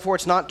us a metaphor.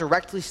 It's not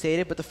directly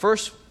stated, but the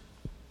first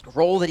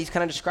role that he's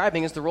kind of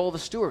describing is the role of a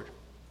steward.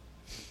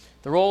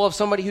 The role of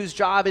somebody whose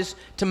job is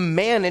to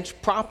manage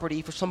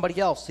property for somebody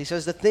else. He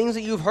says, the things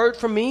that you've heard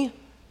from me,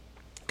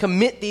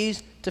 commit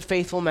these to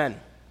faithful men.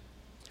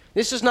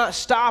 This does not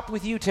stop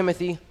with you,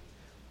 Timothy.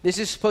 This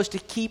is supposed to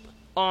keep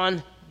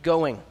on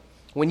going.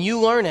 When you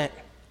learn it,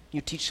 you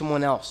teach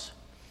someone else.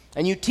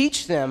 And you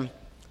teach them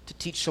to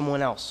teach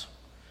someone else.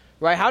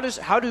 Right?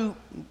 How do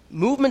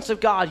movements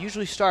of God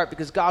usually start?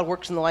 Because God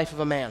works in the life of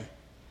a man.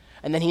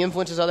 And then he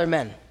influences other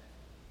men.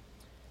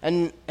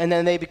 And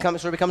then it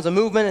becomes a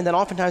movement, and then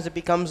oftentimes it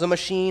becomes a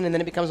machine, and then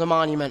it becomes a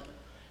monument.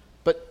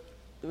 But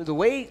the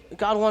way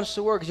God wants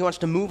to work is he wants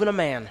to move in a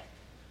man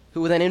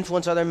who will then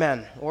influence other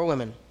men or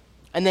women.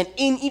 And then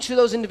in each of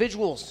those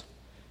individuals,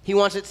 he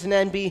wants it to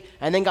then be,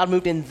 and then God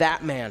moved in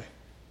that man.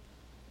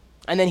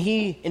 And then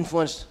he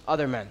influenced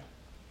other men,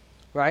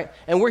 right?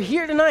 And we're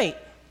here tonight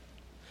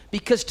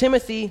because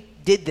Timothy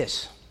did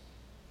this.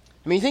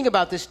 I mean, think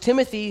about this.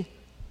 Timothy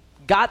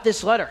got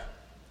this letter,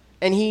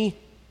 and he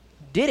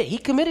did it. He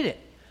committed it.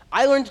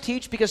 I learned to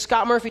teach because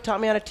Scott Murphy taught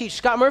me how to teach.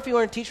 Scott Murphy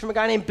learned to teach from a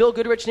guy named Bill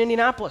Goodrich in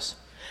Indianapolis.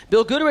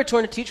 Bill Goodrich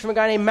learned to teach from a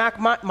guy named Mike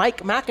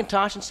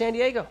McIntosh in San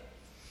Diego.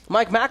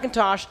 Mike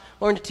McIntosh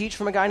learned to teach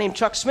from a guy named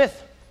Chuck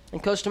Smith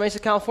in Costa Mesa,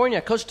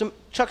 California.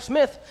 Chuck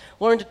Smith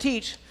learned to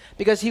teach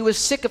because he was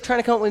sick of trying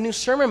to come up with new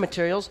sermon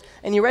materials,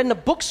 and he read in a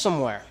book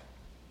somewhere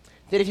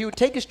that if he would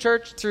take his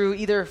church through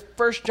either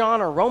 1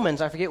 John or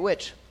Romans, I forget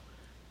which,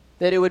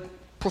 that it would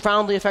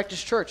profoundly affect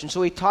his church. And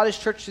so he taught his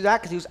church through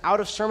that because he was out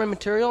of sermon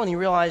material, and he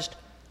realized,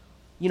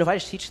 if I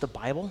just teach the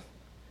Bible,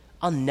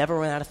 I'll never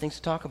run out of things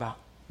to talk about.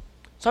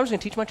 So I'm just going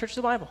to teach my church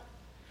the Bible.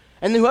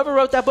 And then whoever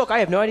wrote that book, I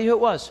have no idea who it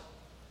was,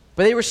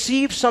 but they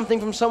received something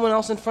from someone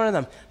else in front of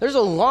them. There's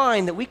a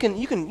line that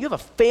you have a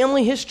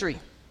family history.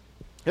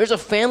 There's a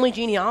family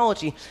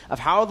genealogy of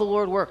how the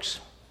Lord works,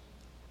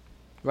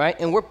 right?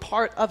 And we're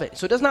part of it.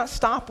 So it does not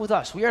stop with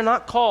us. We are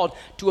not called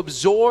to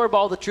absorb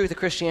all the truth of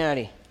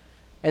Christianity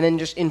and then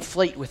just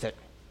inflate with it.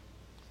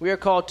 We are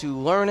called to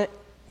learn it,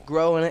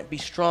 grow in it, be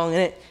strong in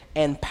it,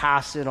 and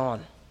pass it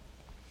on.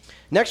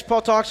 Next,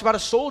 Paul talks about a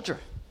soldier.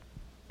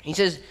 He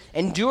says,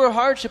 endure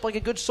hardship like a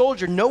good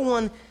soldier. No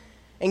one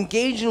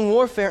engaged in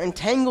warfare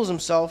entangles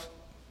himself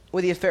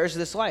with the affairs of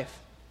this life.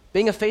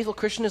 Being a faithful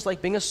Christian is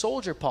like being a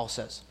soldier, Paul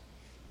says.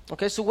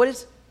 Okay, so what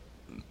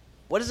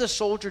does a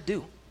soldier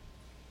do?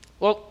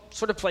 Well,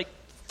 sort of like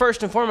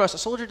first and foremost, a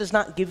soldier does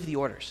not give the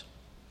orders,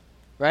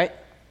 right?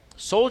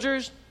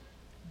 Soldiers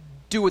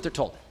do what they're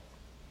told.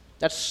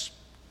 That's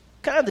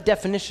kind of the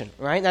definition,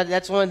 right?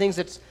 That's one of the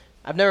things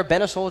I've never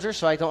been a soldier,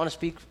 so I don't want to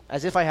speak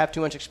as if I have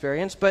too much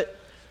experience, but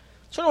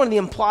sort of one of the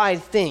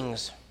implied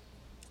things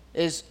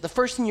is the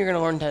first thing you're going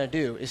to learn how to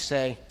do is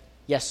say,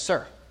 yes,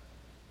 sir,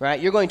 right?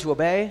 You're going to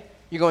obey,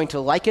 you're going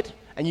to like it,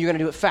 and you're going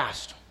to do it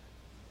fast.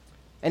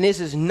 And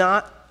this is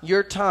not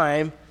your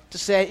time to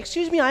say,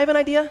 excuse me, I have an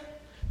idea,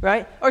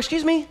 right? Or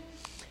excuse me,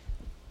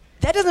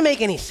 that doesn't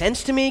make any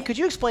sense to me. Could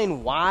you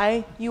explain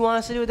why you want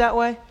us to do it that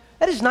way?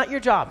 That is not your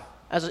job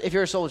if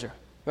you're a soldier,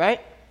 right?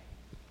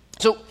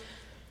 So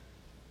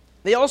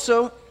they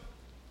also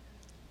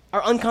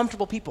are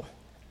uncomfortable people,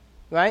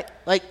 right?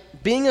 Like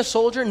being a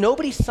soldier,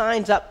 nobody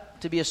signs up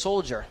to be a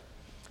soldier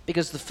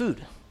because of the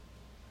food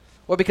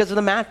or because of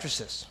the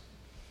mattresses,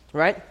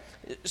 right?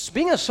 So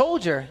being a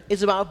soldier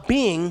is about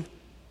being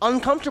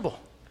uncomfortable.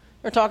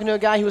 We were talking to a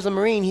guy who was a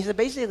Marine. He said,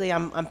 basically,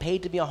 I'm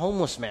paid to be a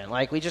homeless man.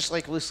 Like, we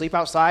sleep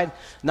outside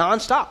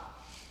nonstop,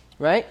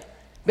 right?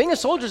 Being a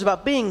soldier is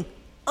about being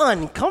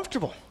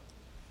uncomfortable.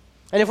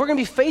 And if we're going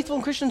to be faithful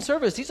in Christian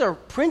service, these are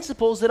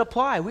principles that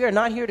apply. We are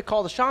not here to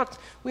call the shots.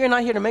 We are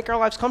not here to make our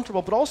lives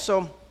comfortable. But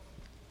also,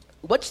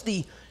 what's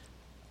the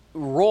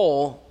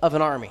role of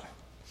an army?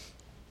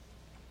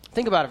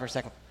 Think about it for a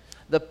second.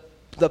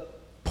 The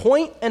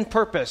point and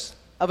purpose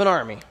of an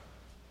army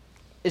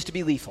is to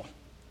be lethal,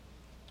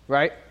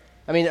 right?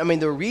 I mean,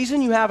 the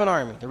reason you have an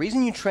army, the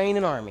reason you train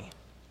an army,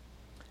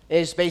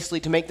 is basically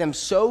to make them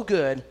so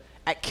good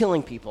at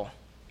killing people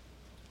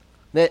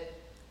that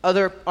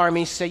other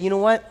armies say, you know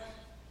what?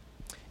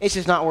 It's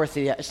just not worth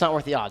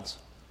the odds,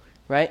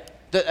 right?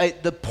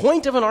 The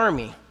point of an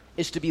army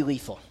is to be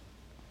lethal.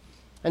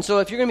 And so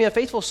if you're going to be a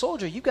faithful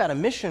soldier, you've got a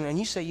mission, and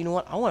you say, you know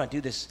what? I want to do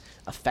this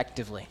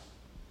effectively.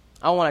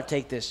 I want to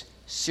take this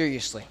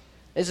seriously.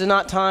 This is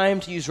not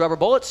time to use rubber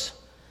bullets.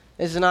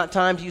 This is not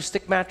time to use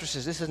stick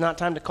mattresses. This is not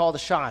time to call the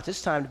shots.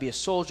 It's time to be a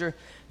soldier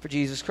for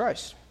Jesus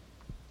Christ.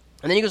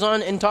 And then he goes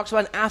on and talks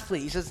about an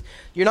athlete. He says,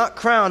 you're not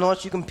crowned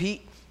unless you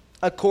compete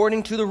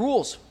according to the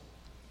rules.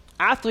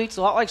 Athletes,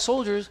 a lot like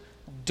soldiers,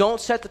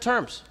 don't set the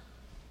terms,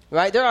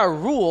 right? There are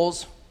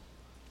rules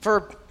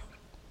for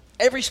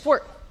every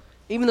sport.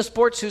 Even the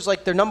sports whose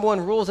like their number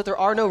one rule is that there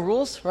are no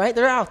rules, right?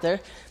 They're out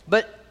there,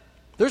 but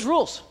there's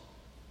rules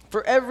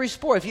for every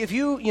sport. If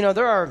you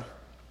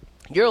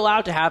you're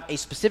allowed to have a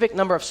specific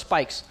number of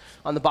spikes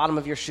on the bottom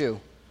of your shoe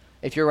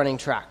if you're running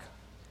track.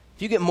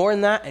 If you get more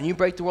than that and you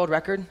break the world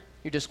record,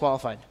 you're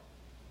disqualified.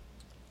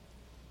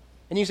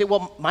 And you say,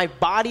 well, my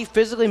body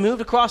physically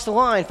moved across the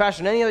line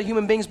faster than any other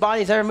human being's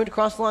body has ever moved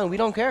across the line. We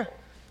don't care.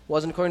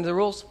 Wasn't according to the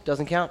rules.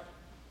 Doesn't count.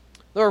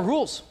 There are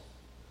rules.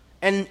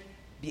 And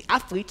the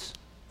athletes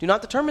do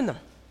not determine them.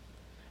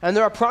 And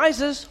there are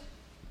prizes.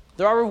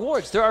 There are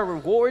rewards. There are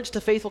rewards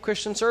to faithful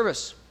Christian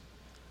service.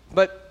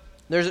 But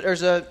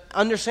there's a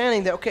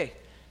understanding that, okay,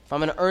 if I'm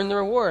going to earn the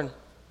reward,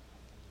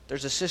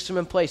 there's a system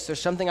in place. There's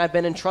something I've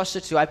been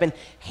entrusted to. I've been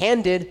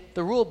handed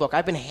the rule book.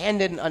 I've been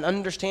handed an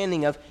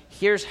understanding of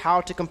here's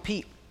how to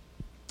compete.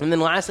 And then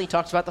lastly, he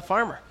talks about the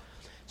farmer.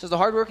 He says the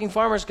hardworking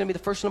farmer is going to be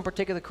the first one to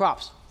partake of the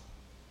crops.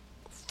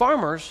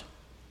 Farmers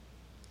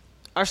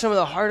are some of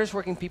the hardest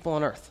working people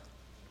on earth.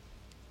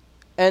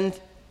 And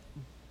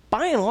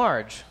by and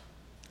large,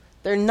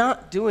 they're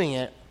not doing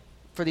it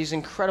for these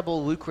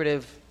incredible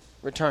lucrative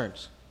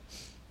returns.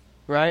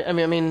 Right? I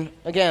mean,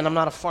 again, I'm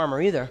not a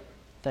farmer either,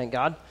 thank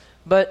God.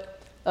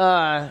 But,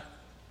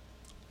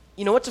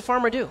 what's a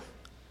farmer do?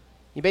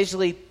 You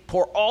basically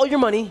pour all your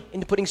money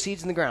into putting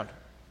seeds in the ground.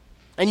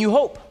 And you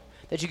hope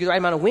that you get the right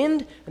amount of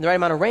wind, and the right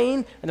amount of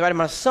rain, and the right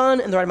amount of sun,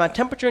 and the right amount of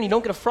temperature, and you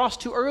don't get a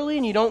frost too early,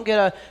 and you don't get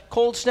a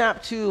cold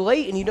snap too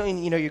late, and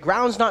your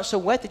ground's not so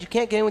wet that you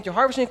can't get in with your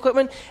harvesting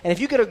equipment. And if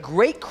you get a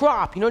great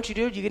crop, you know what you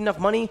do? You get enough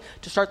money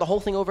to start the whole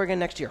thing over again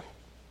next year.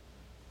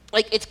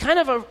 Like, it's kind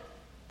of a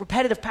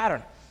repetitive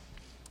pattern.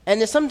 And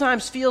it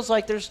sometimes feels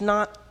like there's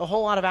not a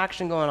whole lot of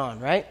action going on,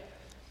 right?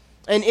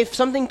 And if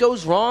something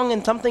goes wrong,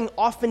 and something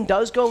often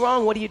does go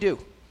wrong, what do?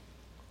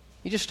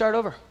 You just start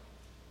over,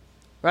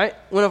 right?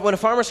 When a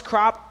farmer's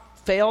crop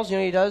fails, you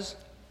know what he does?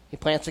 He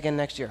plants again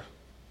next year.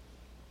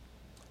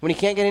 When he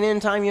can't get it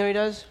in time, you know what he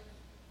does?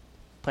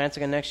 Plants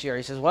again next year.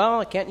 He says, well,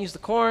 I can't use the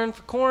corn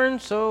for corn,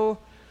 so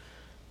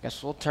I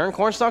guess we'll turn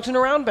corn stalks into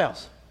round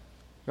bales,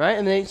 right?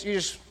 And then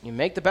you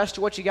make the best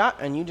of what you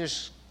got, and you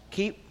just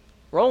keep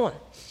rolling.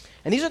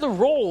 And these are the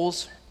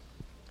roles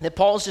that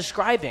Paul is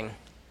describing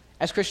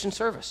as Christian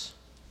service,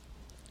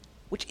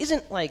 which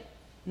isn't like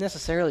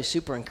necessarily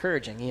super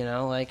encouraging,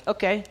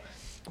 okay.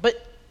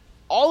 But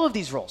all of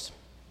these roles,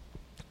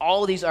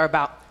 all of these are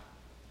about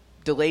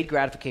delayed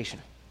gratification.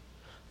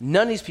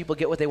 None of these people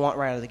get what they want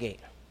right out of the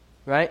gate,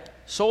 right?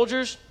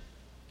 Soldiers,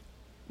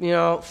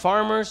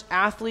 farmers,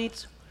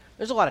 athletes,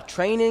 there's a lot of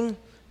training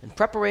and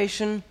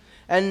preparation,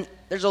 and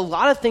there's a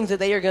lot of things that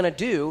they are going to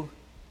do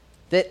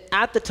that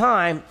at the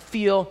time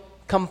feel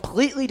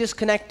completely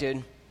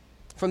disconnected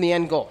from the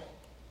end goal,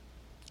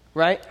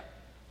 right?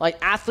 Like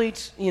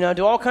athletes,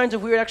 do all kinds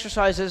of weird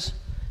exercises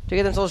to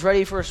get themselves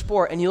ready for a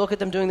sport, and you look at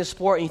them doing the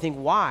sport and you think,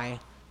 why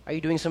are you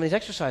doing some of these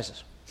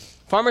exercises?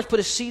 Farmers put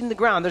a seed in the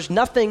ground. There's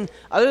nothing,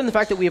 other than the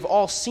fact that we have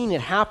all seen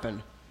it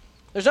happen,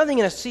 there's nothing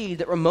in a seed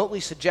that remotely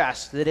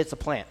suggests that it's a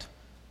plant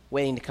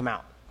waiting to come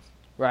out,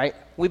 right?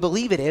 We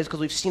believe it is because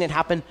we've seen it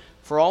happen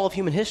for all of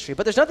human history,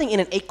 but there's nothing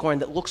in an acorn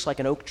that looks like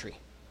an oak tree.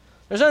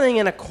 There's nothing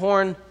in a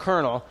corn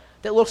kernel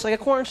that looks like a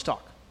corn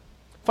stalk.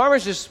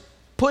 Farmers just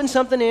putting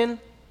something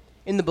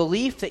in the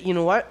belief that,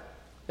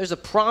 there's a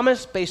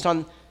promise based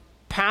on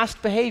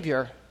past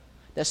behavior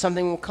that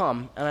something will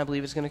come, and I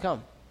believe it's going to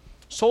come.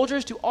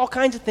 Soldiers do all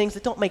kinds of things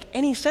that don't make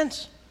any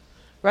sense,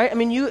 right? I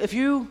mean, if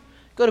you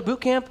go to boot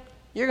camp,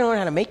 you're going to learn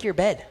how to make your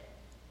bed.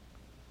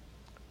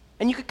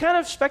 And you could kind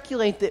of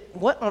speculate that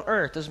what on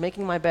earth does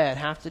making my bed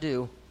have to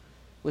do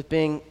with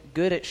being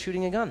good at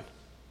shooting a gun?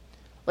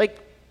 Like,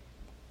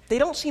 they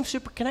don't seem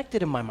super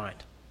connected in my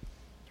mind,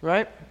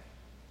 right?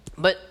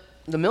 But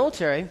the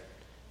military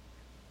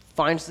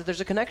finds that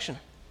there's a connection.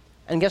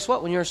 And guess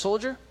what? When you're a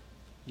soldier,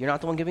 you're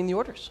not the one giving the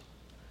orders.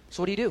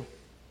 So what do?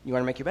 You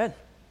want to make your bed.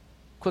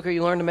 Quicker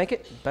you learn to make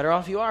it, better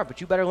off you are. But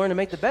you better learn to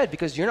make the bed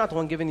because you're not the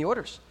one giving the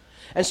orders.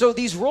 And so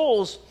these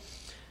roles,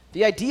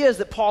 the ideas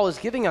that Paul is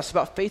giving us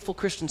about faithful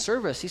Christian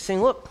service, he's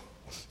saying, look,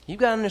 you've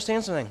got to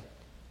understand something.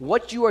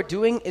 What you are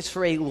doing is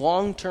for a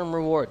long-term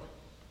reward.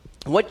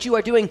 What you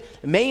are doing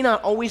may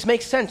not always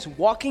make sense.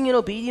 Walking in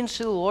obedience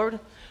to the Lord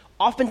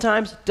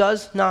oftentimes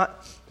does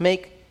not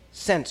make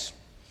sense.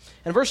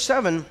 In verse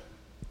 7,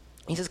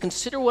 he says,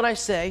 consider what I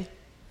say,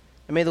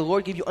 and may the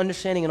Lord give you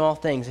understanding in all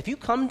things. If you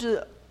come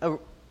to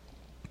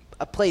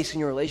a place in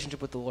your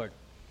relationship with the Lord,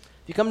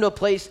 if you come to a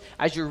place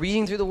as you're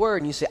reading through the Word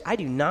and you say, I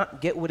do not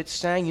get what it's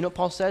saying, you know what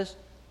Paul says?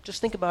 Just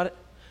think about it,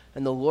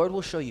 and the Lord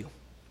will show you.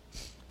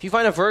 If you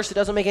find a verse that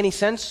doesn't make any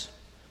sense,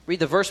 read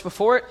the verse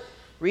before it,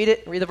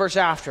 read the verse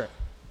after it.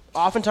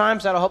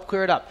 Oftentimes, that'll help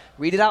clear it up.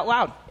 Read it out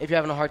loud if you're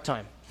having a hard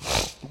time.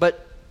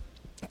 But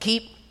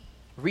keep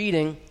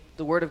reading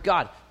the Word of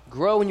God.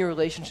 Grow in your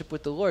relationship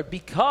with the Lord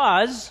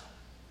because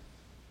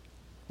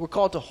we're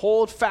called to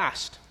hold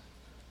fast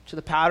to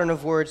the pattern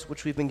of words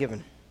which we've been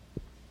given.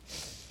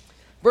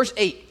 Verse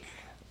 8,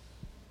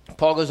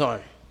 Paul goes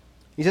on.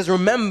 He says,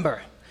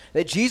 remember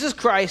that Jesus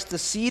Christ, the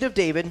seed of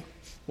David,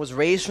 was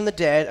raised from the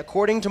dead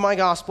according to my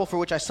gospel, for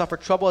which I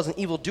suffered trouble as an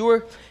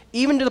evildoer,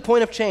 even to the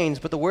point of chains,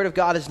 but the word of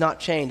God is not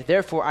chained.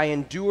 Therefore I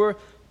endure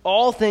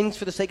all things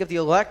for the sake of the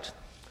elect,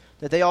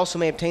 that they also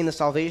may obtain the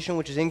salvation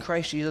which is in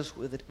Christ Jesus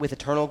with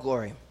eternal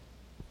glory.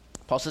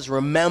 Paul says,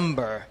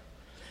 remember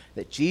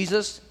that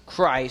Jesus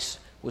Christ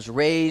was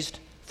raised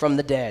from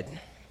the dead.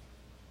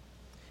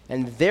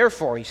 And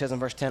therefore, he says in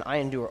verse 10, I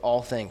endure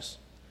all things.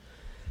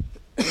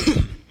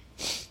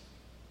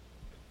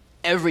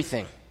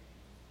 Everything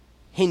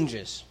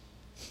hinges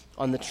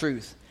on the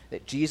truth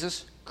that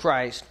Jesus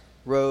Christ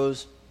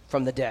rose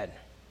from the dead.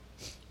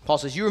 Paul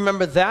says, you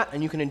remember that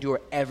and you can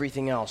endure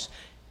everything else.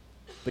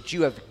 But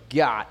you have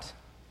got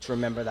to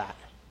remember that.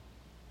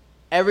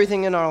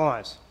 Everything in our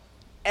lives,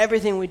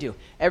 everything we do,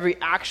 every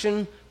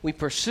action we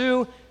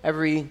pursue,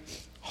 every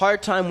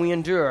hard time we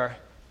endure,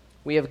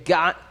 we have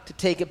got to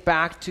take it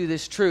back to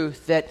this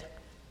truth that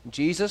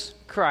Jesus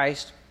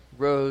Christ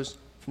rose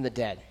from the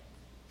dead.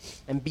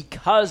 And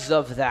because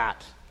of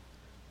that,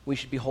 we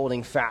should be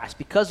holding fast.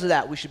 Because of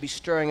that, we should be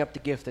stirring up the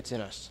gift that's in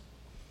us.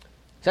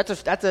 That's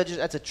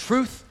a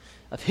truth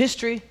of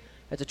history.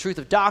 That's a truth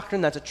of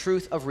doctrine. That's a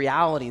truth of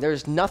reality.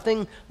 There's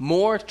nothing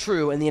more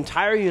true in the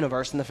entire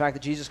universe than the fact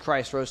that Jesus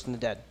Christ rose from the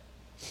dead.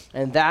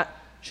 And that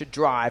should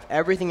drive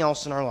everything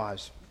else in our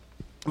lives.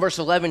 Verse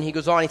 11, he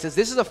goes on. He says,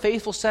 this is a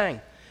faithful saying.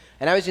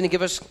 And now he's going to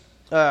give us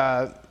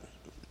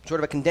sort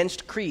of a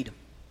condensed creed.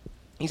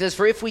 He says,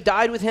 for if we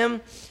died with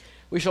him,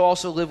 we shall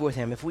also live with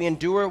him. If we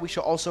endure, we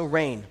shall also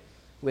reign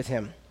with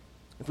him.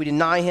 If we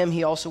deny him,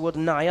 he also will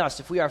deny us.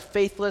 If we are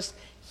faithless,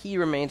 he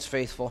remains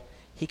faithful.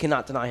 He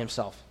cannot deny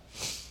himself.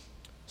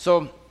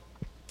 So,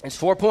 it's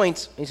 4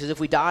 points. He says, if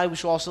we die, we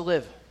shall also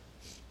live.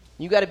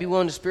 You got to be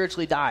willing to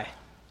spiritually die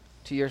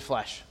to your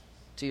flesh,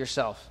 to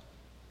yourself,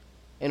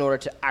 in order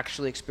to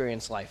actually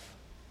experience life.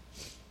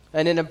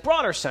 And in a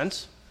broader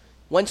sense,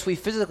 once we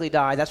physically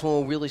die, that's when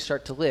we'll really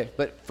start to live.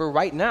 But for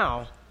right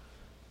now,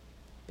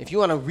 if you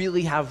want to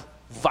really have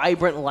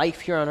vibrant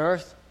life here on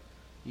earth,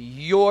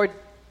 you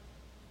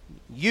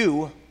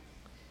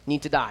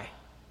need to die.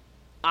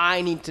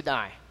 I need to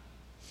die.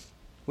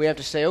 We have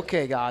to say,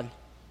 okay, God,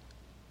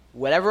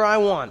 whatever I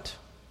want,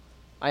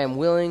 I am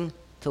willing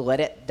to let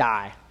it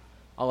die.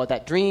 I'll let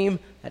that dream,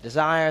 that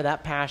desire,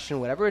 that passion,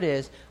 whatever it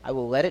is, I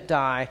will let it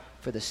die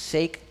for the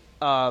sake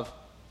of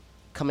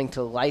coming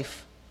to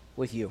life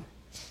with you.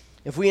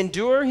 If we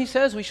endure, he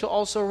says, we shall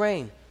also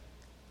reign.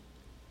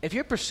 If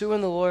you're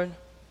pursuing the Lord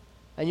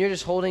and you're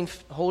just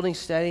holding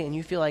steady and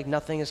you feel like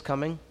nothing is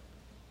coming,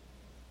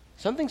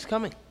 something's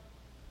coming.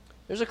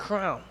 There's a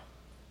crown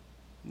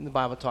the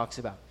Bible talks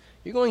about.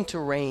 You're going to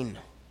reign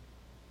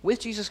with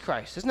Jesus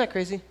Christ. Isn't that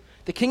crazy?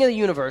 The King of the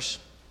universe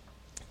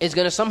is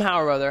going to somehow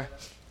or other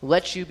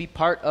let you be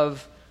part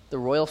of the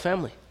royal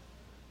family.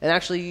 And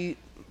actually,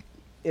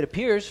 it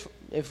appears,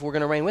 if we're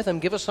going to reign with him,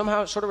 give us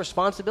somehow sort of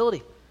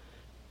responsibility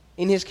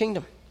in his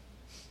kingdom.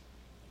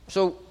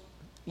 So,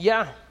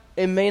 yeah,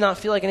 it may not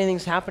feel like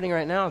anything's happening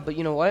right now, but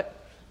you know what?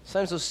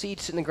 Sometimes those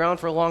seeds sit in the ground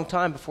for a long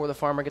time before the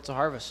farmer gets a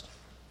harvest.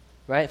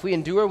 Right? If we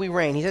endure, we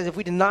reign. He says if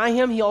we deny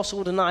him, he also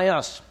will deny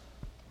us.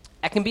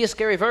 That can be a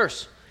scary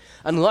verse,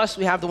 unless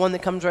we have the one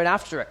that comes right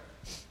after it.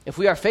 If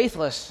we are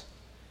faithless,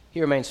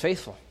 he remains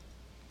faithful.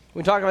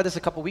 We talked about this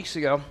a couple weeks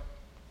ago.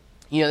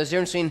 You know, there's a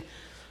difference between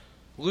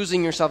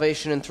losing your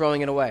salvation and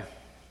throwing it away.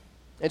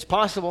 It's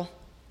possible.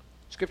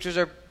 Scriptures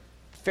are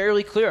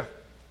fairly clear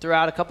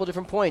throughout a couple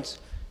different points.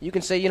 You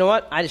can say, you know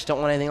what? I just don't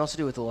want anything else to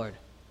do with the Lord.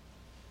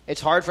 It's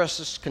hard for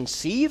us to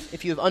conceive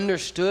if you've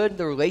understood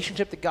the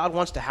relationship that God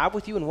wants to have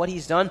with you and what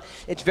he's done.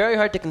 It's very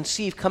hard to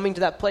conceive coming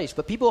to that place.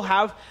 But people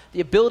have the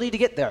ability to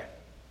get there.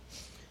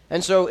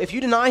 And so if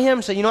you deny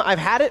him, say, you know, I've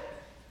had it,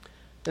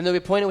 then there'll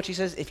be a point at which he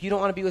says, if you don't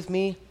want to be with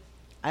me,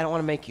 I don't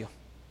want to make you.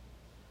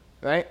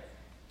 Right?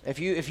 If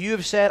you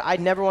have said, I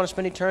never want to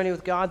spend eternity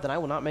with God, then I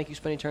will not make you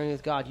spend eternity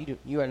with God.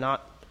 You're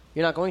not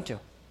going to.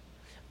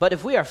 But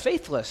if we are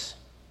faithless,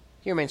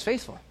 he remains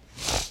faithful.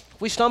 If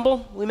we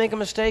stumble, we make a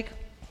mistake,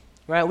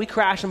 right? We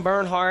crash and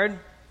burn hard,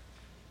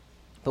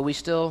 but we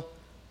still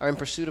are in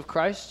pursuit of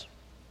Christ.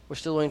 We're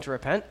still willing to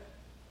repent.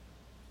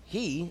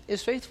 He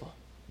is faithful.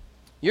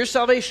 Your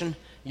salvation,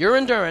 your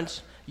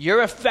endurance,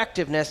 your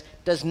effectiveness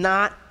does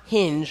not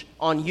hinge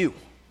on you.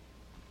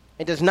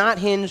 It does not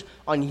hinge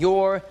on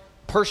your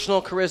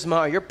personal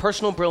charisma or your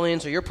personal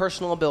brilliance or your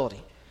personal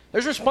ability.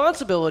 There's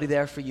responsibility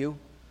there for you,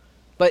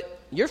 but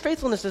your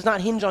faithfulness does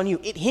not hinge on you.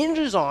 It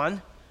hinges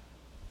on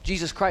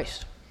Jesus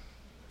Christ.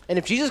 And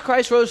if Jesus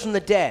Christ rose from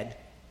the dead,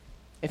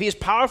 if he is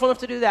powerful enough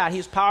to do that, he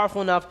is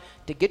powerful enough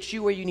to get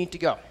you where you need to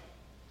go.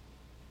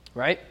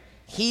 Right?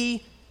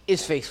 He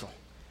is faithful.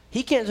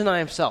 He can't deny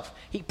himself.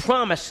 He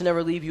promised to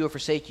never leave you or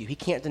forsake you. He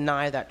can't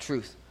deny that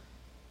truth.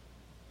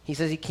 He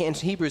says in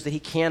Hebrews that he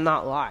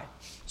cannot lie.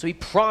 So he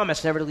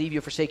promised never to leave you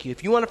or forsake you.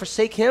 If you want to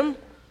forsake him,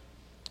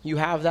 you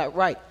have that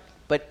right.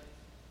 But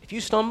if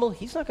you stumble,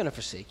 he's not going to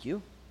forsake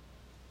you.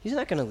 He's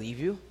not going to leave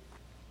you.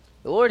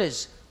 The Lord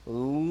is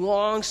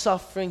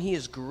long-suffering. He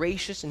is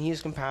gracious and he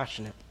is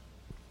compassionate.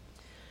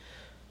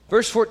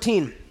 Verse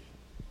 14.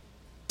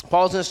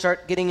 Paul's going to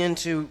start getting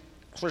into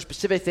sort of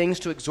specific things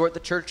to exhort the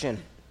church in.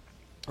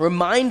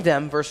 Remind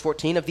them, verse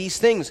 14, of these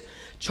things,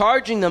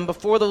 charging them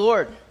before the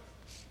Lord,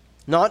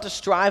 not to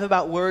strive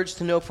about words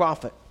to no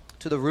profit,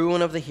 to the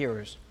ruin of the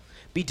hearers.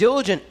 Be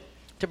diligent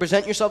to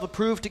present yourself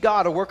approved to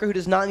God, a worker who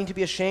does not need to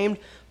be ashamed,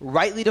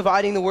 rightly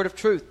dividing the word of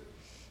truth.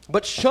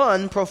 But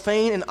shun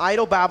profane and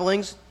idle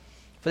babblings,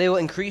 for they will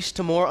increase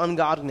to more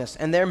ungodliness,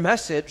 and their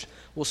message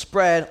will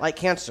spread like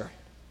cancer.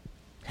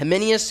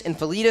 Hymenaeus and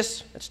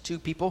Philetus, that's two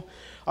people,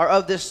 are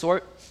of this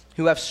sort,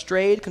 who have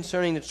strayed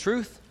concerning the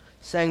truth,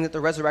 saying that the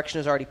resurrection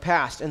is already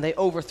past, and they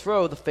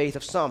overthrow the faith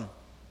of some.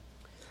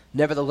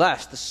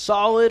 Nevertheless, the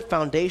solid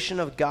foundation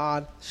of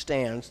God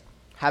stands,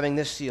 having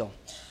this seal.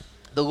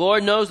 The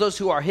Lord knows those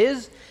who are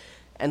his,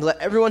 and let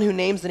everyone who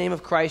names the name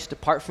of Christ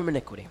depart from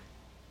iniquity.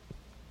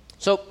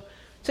 So,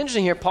 it's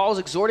interesting here. Paul is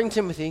exhorting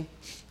Timothy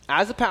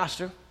as a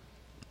pastor.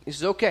 He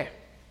says, okay,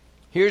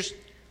 here's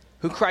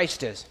who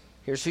Christ is.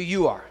 Here's who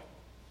you are.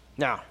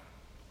 Now,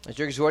 as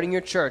you're exhorting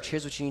your church,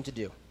 here's what you need to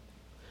do.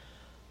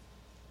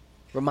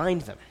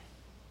 Remind them.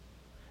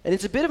 And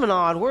it's a bit of an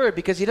odd word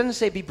because he doesn't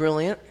say be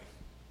brilliant.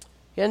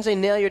 He doesn't say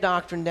nail your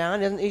doctrine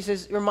down. He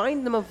says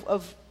remind them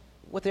of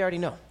what they already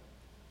know.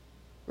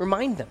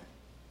 Remind them.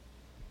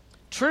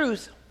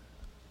 Truth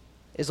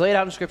is laid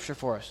out in Scripture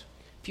for us.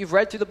 If you've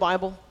read through the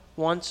Bible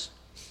once,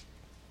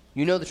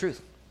 you know the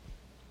truth.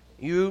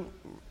 You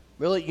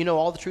know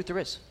all the truth there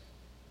is.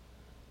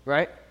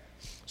 Right?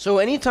 So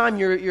anytime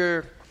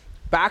you're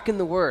back in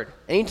the Word,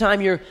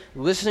 anytime you're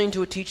listening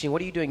to a teaching,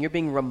 what are you doing? You're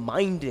being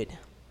reminded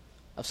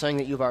of something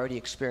that you've already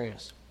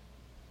experienced.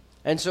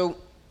 And so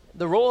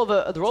the role of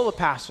a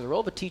pastor, the role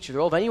of a teacher, the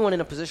role of anyone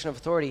in a position of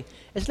authority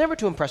is never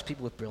to impress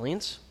people with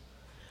brilliance.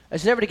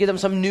 It's never to give them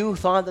some new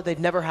thought that they've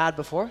never had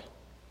before.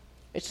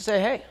 It's to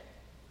say, hey,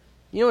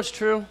 you know what's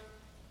true?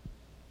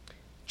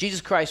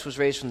 Jesus Christ was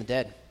raised from the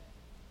dead.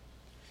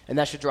 And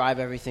that should drive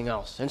everything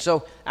else. And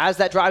so as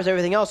that drives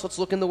everything else, let's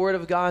look in the Word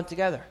of God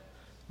together.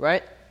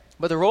 Right?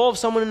 But the role of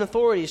someone in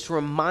authority is to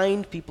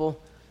remind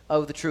people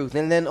of the truth.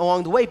 And then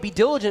along the way, be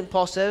diligent,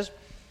 Paul says,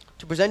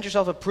 to present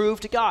yourself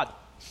approved to God.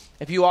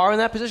 If you are in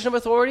that position of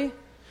authority,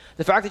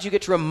 the fact that you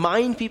get to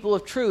remind people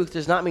of truth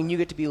does not mean you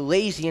get to be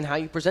lazy in how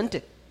you present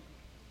it.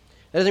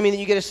 That doesn't mean that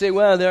you get to say,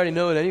 well, they already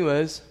know it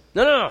anyways.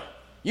 No.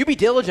 You be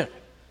diligent.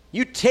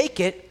 You take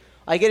it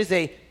like it is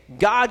a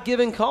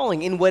God-given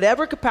calling in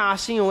whatever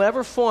capacity, in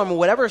whatever form,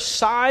 whatever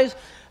size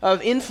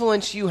of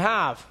influence you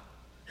have.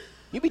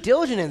 You be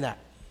diligent in that.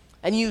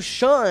 And you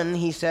shun,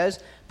 he says,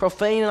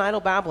 profane and idle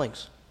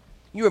babblings.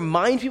 You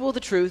remind people of the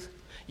truth.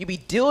 You be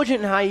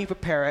diligent in how you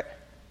prepare it.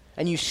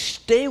 And you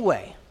stay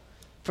away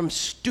from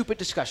stupid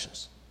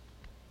discussions.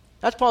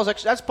 That's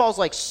Paul's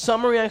like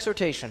summary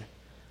exhortation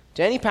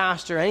to any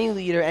pastor, any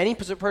leader, any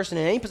person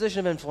in any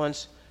position of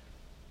influence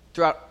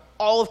throughout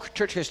all of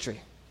church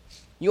history.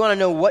 You want to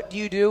know what do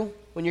you do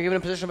when you're given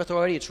a position of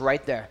authority? It's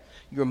right there.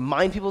 You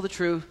remind people of the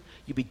truth.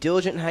 You be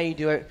diligent in how you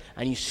do it.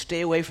 And you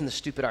stay away from the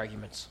stupid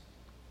arguments.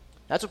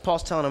 That's what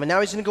Paul's telling them. And now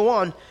he's going to go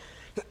on.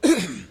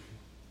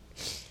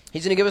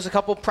 He's going to give us a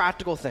couple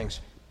practical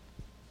things.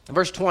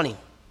 Verse 20.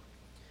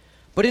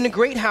 But in a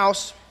great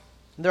house,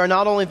 there are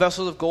not only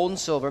vessels of gold and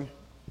silver,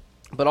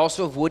 but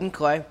also of wood and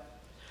clay,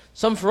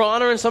 some for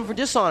honor and some for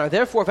dishonor.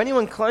 Therefore, if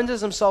anyone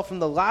cleanses himself from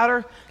the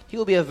latter, he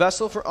will be a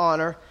vessel for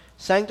honor,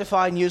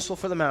 sanctified and useful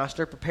for the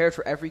master, prepared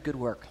for every good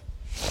work.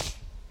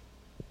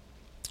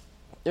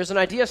 There's an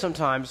idea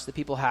sometimes that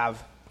people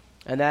have,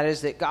 and that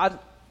is that God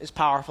is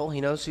powerful. He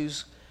knows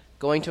who's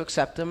going to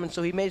accept him, and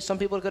so he made some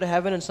people to go to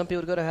heaven and some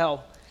people to go to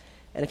hell.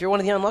 And if you're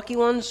one of the unlucky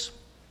ones,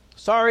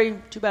 sorry,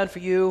 too bad for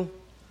you.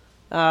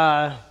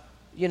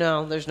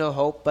 There's no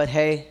hope, but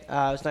hey,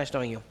 it's nice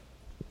knowing you.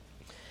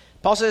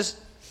 Paul says,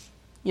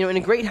 in a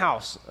great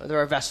house, there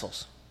are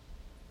vessels,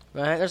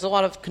 right? There's a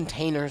lot of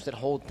containers that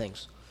hold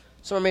things.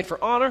 Some are made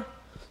for honor,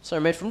 some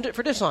are made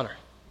for dishonor,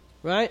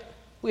 right?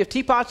 We have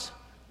teapots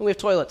and we have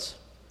toilets.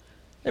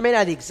 They're made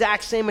out of the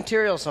exact same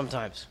material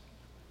sometimes.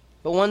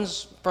 But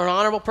one's for an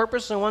honorable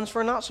purpose and one's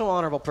for a not so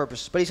honorable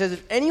purpose. But he says,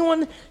 if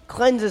anyone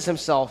cleanses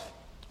himself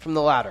from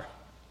the latter,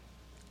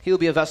 he will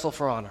be a vessel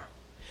for honor.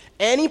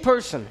 Any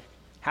person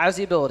has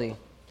the ability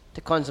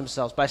to cleanse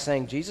themselves by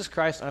saying, Jesus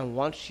Christ, I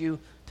want you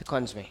to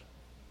cleanse me.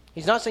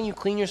 He's not saying you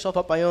clean yourself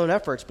up by your own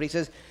efforts, but he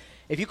says,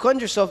 if you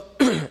cleanse yourself,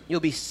 you'll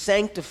be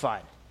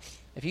sanctified.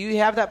 If you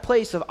have that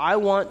place of, I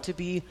want to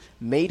be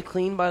made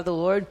clean by the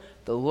Lord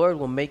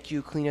will make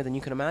you cleaner than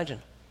you can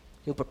imagine.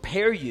 He'll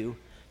prepare you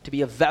to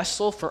be a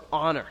vessel for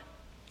honor.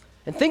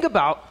 And think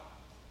about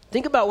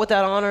what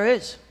that honor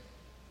is.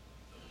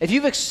 If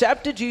you've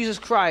accepted Jesus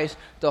Christ,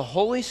 the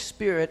Holy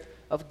Spirit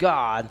of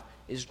God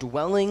is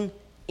dwelling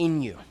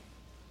in you.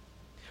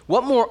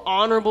 What more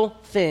honorable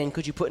thing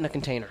could you put in a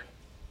container?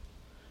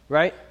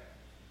 Right?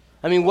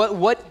 I mean,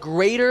 what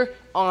greater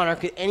honor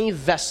could any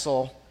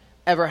vessel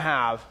ever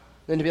have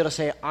than to be able to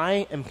say,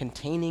 I am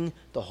containing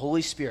the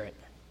Holy Spirit.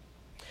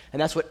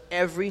 And that's what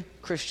every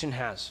Christian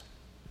has.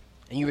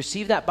 And you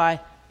receive that by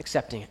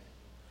accepting it.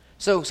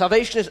 So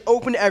salvation is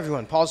open to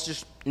everyone. Paul's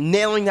just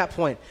nailing that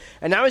point.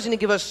 And now he's going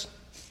to give us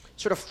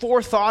sort of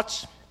 4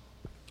 thoughts.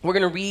 We're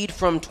going to read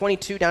from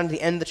 22 down to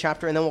the end of the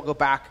chapter, and then we'll go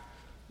back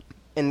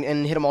and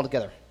hit them all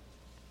together.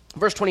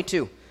 Verse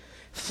 22,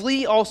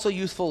 flee also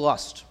youthful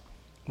lust,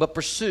 but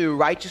pursue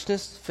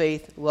righteousness,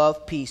 faith,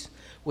 love, peace,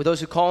 with those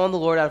who call on the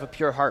Lord out of a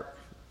pure heart.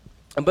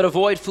 But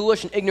avoid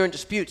foolish and ignorant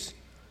disputes,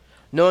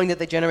 knowing that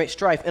they generate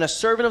strife. And a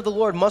servant of the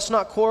Lord must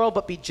not quarrel,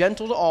 but be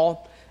gentle to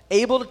all,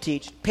 able to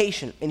teach,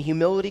 patient, in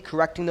humility,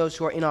 correcting those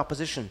who are in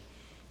opposition,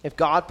 if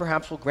God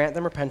perhaps will grant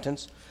them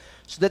repentance,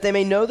 so that they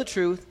may know the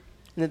truth,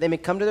 and that they may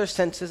come to their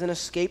senses and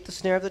escape the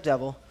snare of the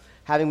devil,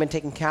 having been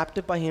taken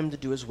captive by him to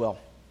do his will.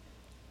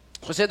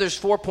 So I said there's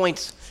 4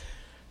 points,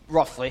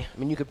 roughly. I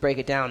mean, you could break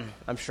it down,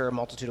 I'm sure, a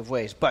multitude of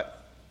ways.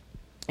 But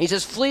he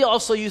says, flee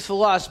also youthful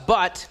lust,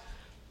 but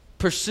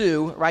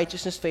pursue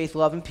righteousness, faith,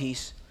 love, and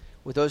peace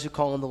with those who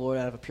call on the Lord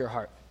out of a pure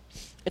heart.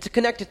 It's a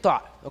connected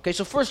thought. Okay,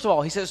 so first of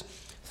all, he says,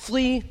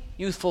 flee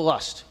youthful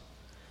lust.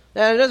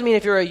 Now, it doesn't mean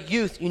if you're a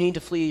youth, you need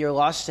to flee your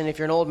lusts, and if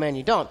you're an old man,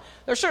 you don't.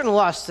 There are certain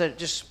lusts that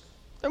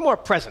they're more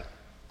present,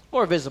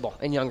 more visible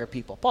in younger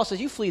people. Paul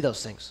says, you flee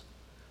those things.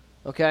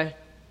 Okay?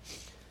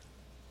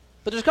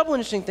 But there's a couple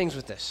interesting things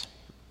with this.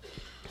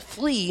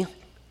 Flee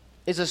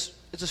is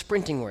a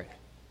sprinting word.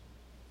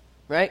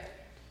 Right?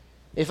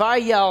 If I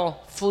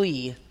yell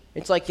flee,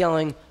 it's like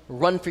yelling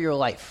run for your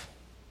life.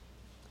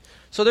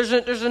 So there's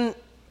an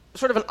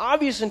sort of an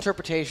obvious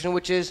interpretation,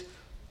 which is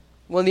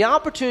when the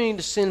opportunity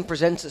to sin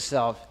presents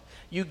itself,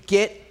 you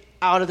get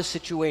out of the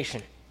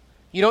situation.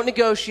 You don't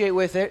negotiate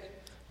with it,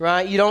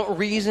 right? You don't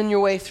reason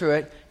your way through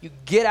it. You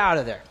get out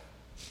of there.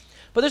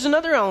 But there's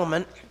another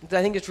element that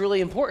I think is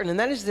really important, and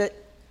that is that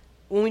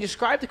when we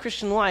describe the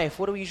Christian life,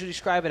 what do we usually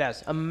describe it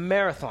as? A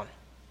marathon,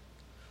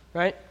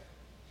 right?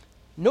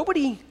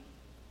 Nobody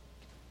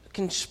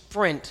can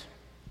sprint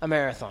a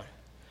marathon.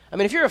 I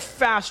mean, if you're a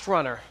fast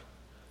runner,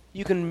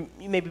 you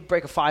maybe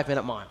break a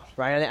 5-minute mile,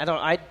 right?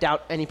 I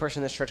doubt any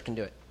person in this church can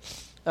do it.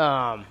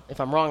 If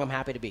I'm wrong, I'm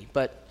happy to be.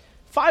 But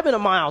 5-minute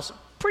miles,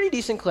 pretty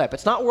decent clip.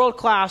 It's not world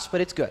class,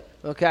 but it's good,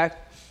 okay?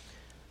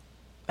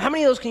 How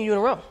many of those can you do in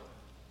a row?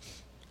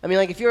 I mean,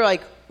 like if you're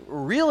like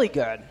really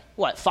good,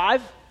 what,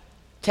 5,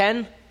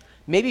 10?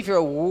 Maybe if you're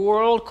a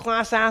world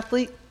class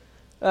athlete,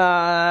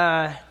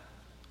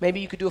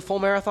 maybe you could do a full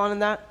marathon in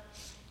that.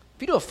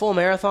 If you do a full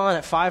marathon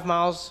at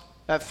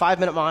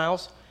 5-minute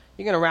miles,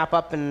 you're going to wrap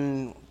up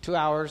in 2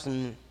 hours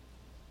and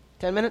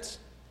 10 minutes,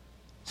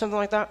 something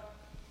like that.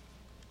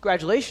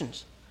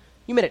 Congratulations.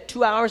 You made it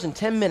 2 hours and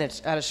 10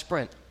 minutes at a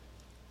sprint.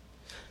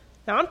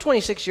 Now, I'm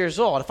 26 years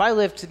old. If I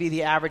live to be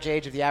the average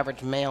age of the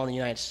average male in the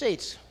United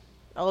States,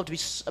 I'll live to be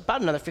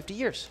about another 50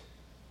 years.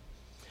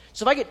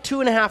 So if I get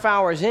 2.5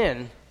 hours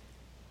in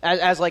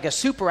as like a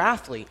super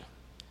athlete,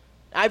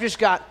 I've just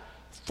got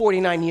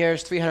 49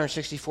 years,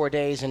 364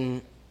 days,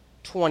 and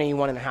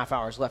 21.5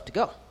 hours left to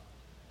go,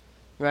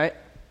 right?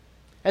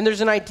 And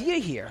there's an idea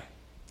here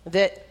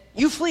that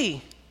you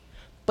flee,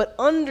 but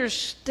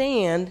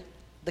understand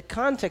the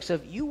context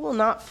of you will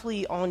not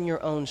flee on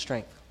your own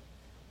strength.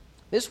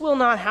 This will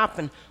not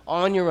happen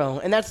on your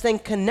own. And that's then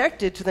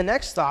connected to the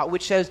next thought,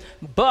 which says,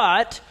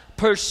 but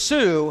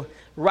pursue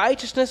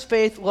righteousness,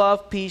 faith,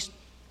 love, peace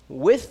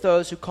with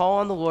those who call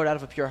on the Lord out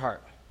of a pure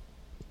heart.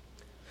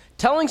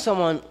 Telling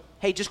someone,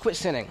 hey, just quit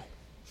sinning,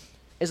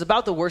 is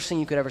about the worst thing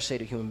you could ever say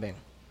to a human being.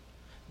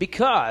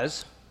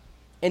 Because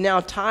it now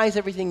ties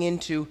everything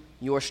into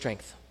your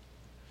strength,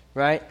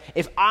 right?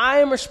 If I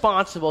am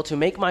responsible to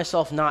make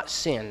myself not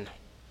sin,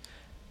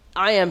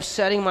 I am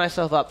setting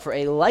myself up for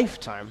a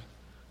lifetime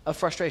of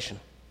frustration,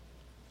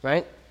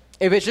 right?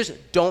 If it's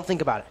just don't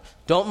think about it,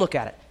 don't look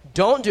at it,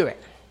 don't do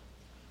it,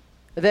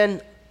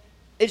 then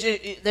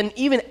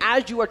even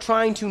as you are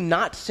trying to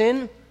not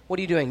sin, what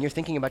are you doing? You're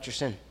thinking about your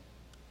sin,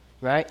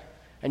 right?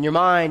 And your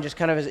mind just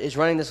kind of is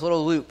running this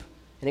little loop,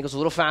 and it goes a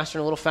little faster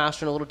and a little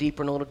faster and a little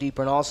deeper and a little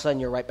deeper, and all of a sudden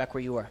you're right back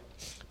where you were.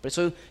 But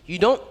so you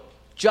don't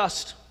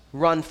just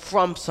run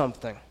from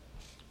something.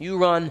 You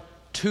run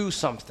to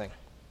something.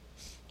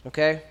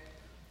 Okay?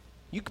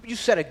 You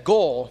set a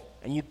goal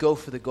and you go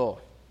for the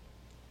goal.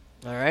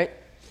 All right?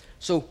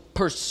 So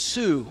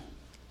pursue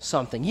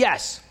something.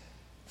 Yes,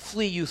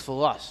 flee youthful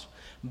lust.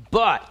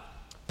 But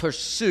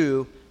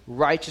pursue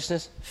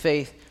righteousness,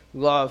 faith,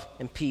 love,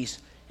 and peace.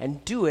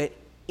 And do it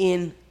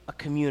in a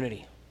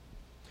community.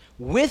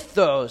 With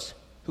those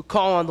who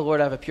call on the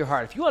Lord out of a pure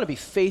heart. If you want to be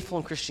faithful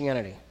in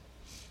Christianity,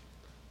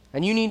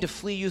 and you need to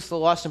flee youthful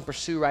lust and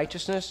pursue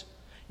righteousness,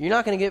 you're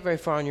not going to get very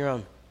far on your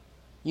own.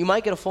 You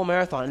might get a full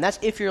marathon, and that's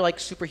if you're like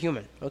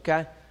superhuman,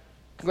 okay?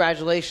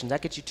 Congratulations,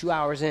 that gets you 2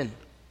 hours in.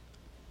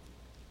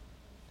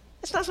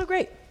 It's not so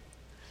great,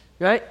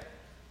 right?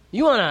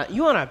 You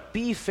wanna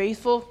be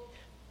faithful,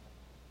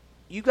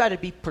 you got to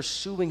be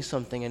pursuing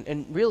something,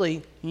 and really,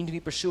 you need to be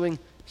pursuing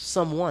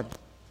someone,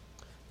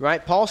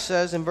 right? Paul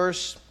says in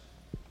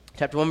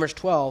chapter 1, verse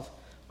 12,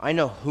 I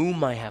know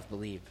whom I have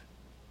believed.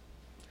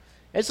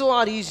 It's a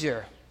lot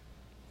easier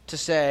to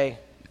say,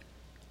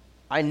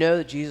 I know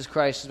that Jesus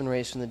Christ has been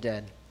raised from the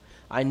dead.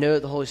 I know that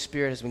the Holy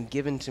Spirit has been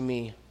given to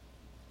me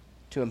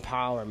to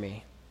empower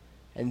me.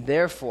 And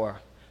therefore,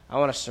 I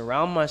want to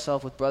surround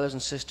myself with brothers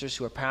and sisters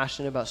who are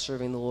passionate about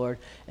serving the Lord.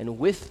 And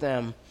with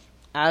them,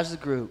 as a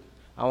group,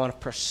 I want to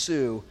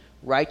pursue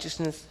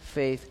righteousness,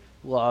 faith,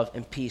 love,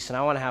 and peace. And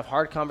I want to have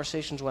hard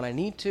conversations when I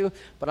need to,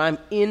 but I'm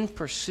in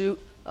pursuit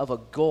of a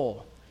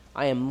goal.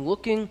 I am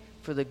looking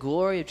for the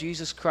glory of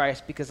Jesus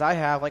Christ because I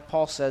have, like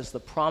Paul says, the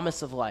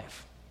promise of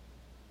life.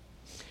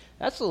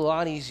 That's a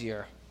lot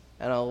easier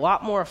and a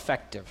lot more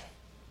effective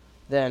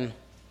than,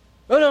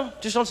 oh no,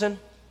 just don't sin.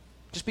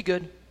 Just be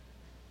good.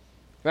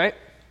 Right?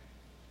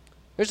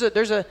 There's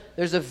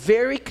a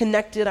very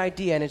connected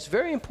idea, and it's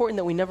very important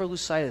that we never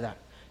lose sight of that.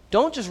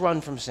 Don't just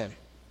run from sin.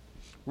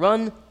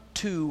 Run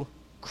to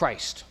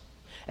Christ.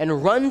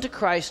 And run to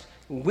Christ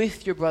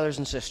with your brothers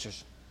and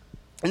sisters.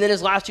 And then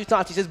his last two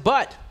thoughts, he says,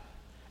 but,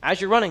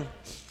 as you're running,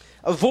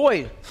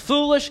 avoid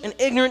foolish and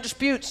ignorant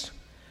disputes,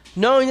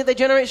 knowing that they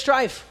generate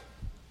strife.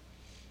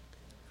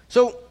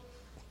 So,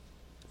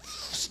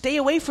 stay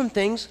away from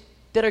things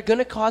that are going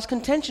to cause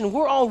contention.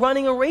 We're all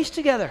running a race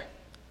together.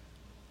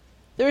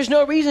 There is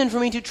no reason for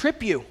me to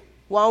trip you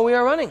while we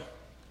are running,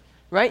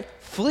 right?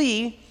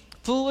 Flee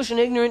foolish and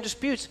ignorant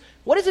disputes.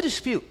 What is a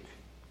dispute?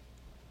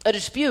 A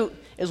dispute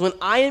is when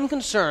I am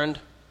concerned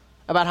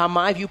about how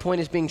my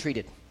viewpoint is being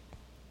treated.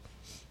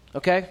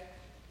 Okay?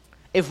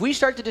 If we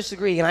start to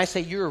disagree and I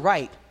say you're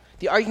right,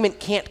 the argument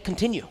can't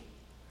continue,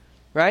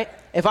 right?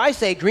 If I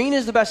say green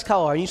is the best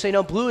color and you say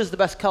no, blue is the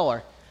best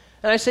color,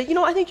 and I say,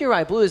 I think you're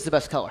right, blue is the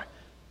best color,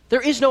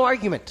 there is no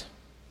argument,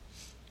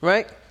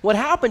 right? What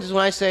happens is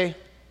when I say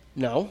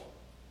no,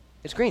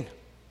 it's green.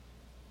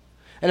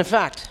 And in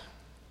fact,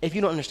 if you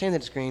don't understand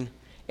that it's green,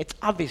 it's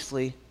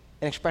obviously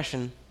an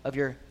expression of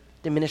your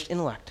diminished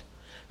intellect,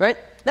 right?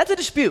 That's a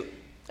dispute.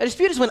 A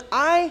dispute is when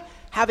I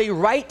have a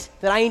right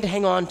that I need to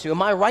hang on to, and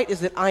my right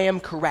is that I am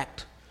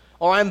correct,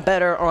 or I'm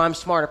better, or I'm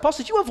smarter. Paul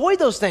says, you avoid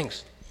those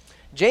things.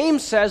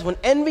 James says, when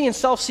envy and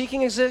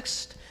self-seeking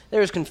exist,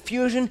 there is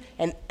confusion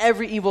and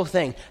every evil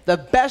thing. The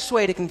best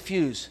way to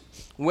confuse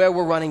where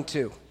we're running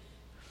to,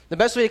 the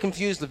best way to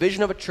confuse the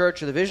vision of a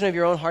church or the vision of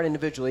your own heart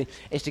individually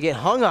is to get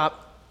hung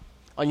up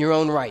on your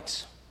own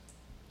rights.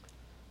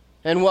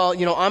 And well,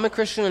 I'm a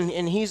Christian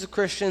and he's a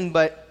Christian,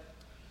 but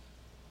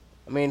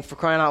for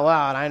crying out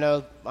loud, I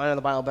know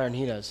the Bible better than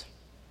he does.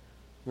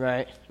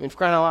 Right? For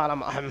crying out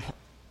loud, I'm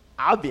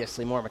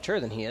obviously more mature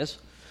than he is,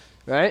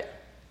 right?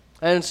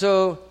 And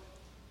so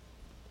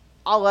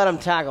I'll let him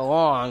tag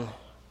along,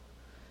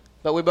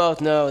 but we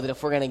both know that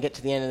if we're going to get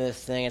to the end of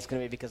this thing, it's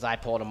going to be because I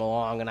pulled him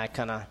along and I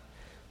kind of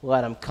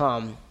let him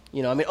come.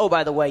 Oh,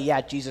 by the way,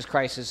 yeah, Jesus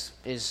Christ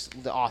is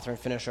the author and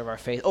finisher of our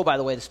faith. Oh, by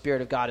the way, the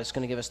Spirit of God is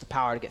going to give us the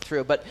power to get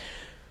through. But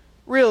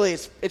really,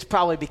 it's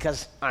probably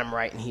because I'm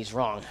right and he's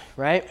wrong,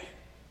 right?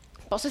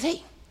 Paul says,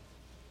 hey,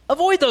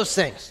 avoid those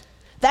things.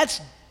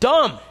 That's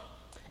dumb.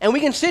 And we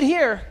can sit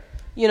here,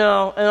 and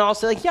I'll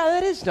say, yeah,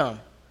 that is dumb.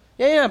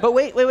 Yeah, but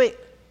wait.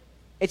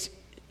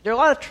 There are a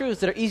lot of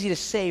truths that are easy to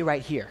say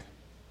right here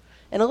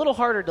and a little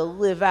harder to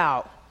live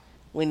out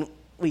when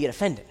we get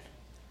offended,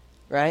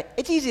 right?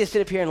 It's easy to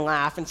sit up here and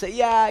laugh and say,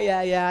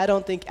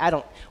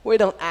 we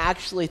don't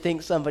actually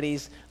think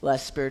somebody's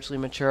less spiritually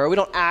mature. We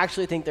don't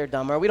actually think they're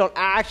dumber. We don't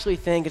actually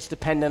think it's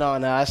dependent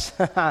on us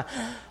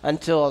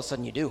until all of a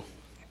sudden you do,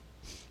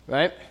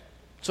 right?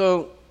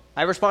 So I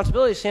have a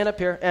responsibility to stand up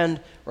here and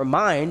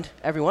remind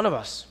every one of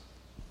us,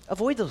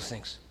 avoid those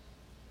things.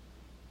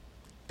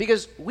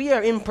 Because we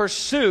are in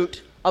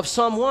pursuit of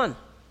someone.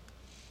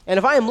 And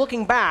if I am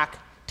looking back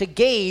to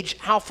gauge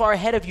how far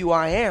ahead of you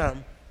I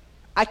am,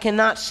 I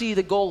cannot see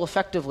the goal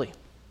effectively.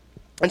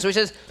 And so he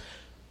says,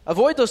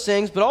 avoid those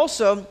things, but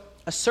also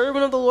a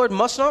servant of the Lord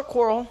must not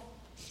quarrel,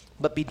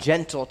 but be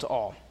gentle to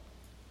all,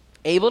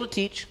 able to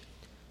teach,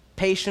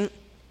 patient,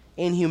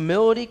 in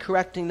humility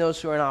correcting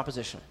those who are in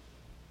opposition.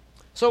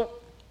 So,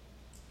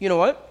 you know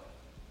what?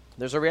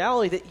 There's a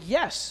reality that,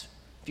 yes,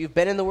 if you've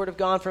been in the Word of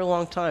God for a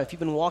long time, if you've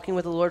been walking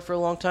with the Lord for a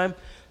long time,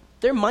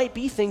 there might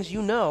be things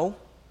you know,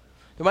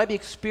 there might be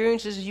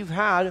experiences you've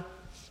had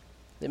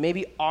that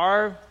maybe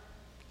are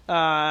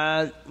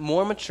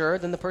more mature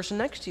than the person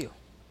next to you.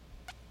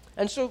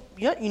 And so,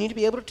 yeah, you need to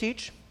be able to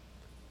teach,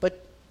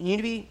 but you need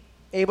to be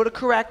able to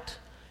correct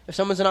if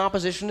someone's in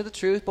opposition to the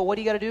truth. But what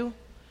do you got to do?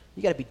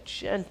 You got to be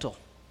gentle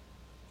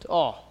to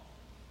all.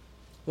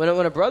 When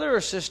a brother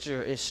or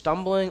sister is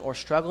stumbling or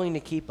struggling to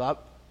keep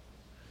up,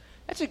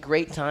 that's a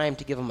great time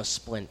to give them a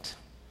splint.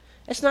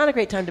 It's not a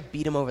great time to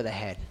beat them over the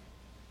head,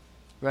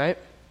 right?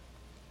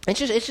 It's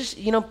just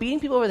beating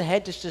people over the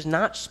head just does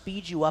not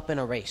speed you up in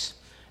a race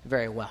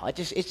very well.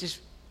 It's just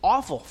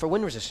awful for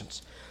wind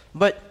resistance.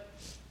 And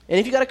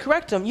if you got to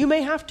correct them, you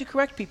may have to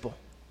correct people,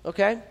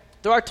 okay?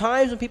 There are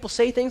times when people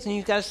say things and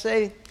you've got to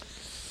say, I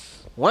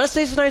want to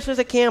say as nice as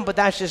I can, but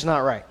that's just not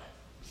right.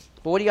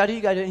 But what do you got to do?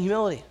 You got to do it in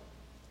humility.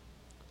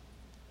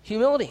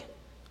 Humility.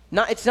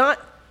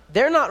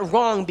 They're not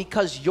wrong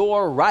because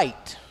you're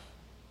right.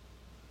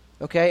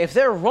 Okay? If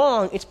they're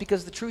wrong, it's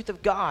because the truth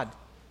of God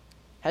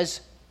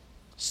has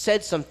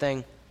said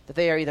something that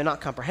they are either not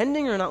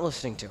comprehending or not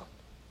listening to.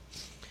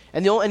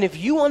 And if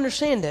you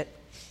understand it,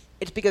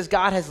 it's because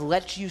God has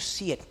let you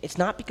see it. It's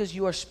not because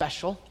you are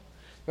special.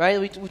 Right?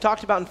 We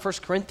talked about in 1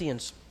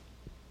 Corinthians,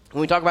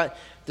 when we talk about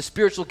the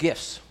spiritual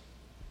gifts.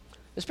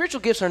 The spiritual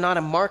gifts are not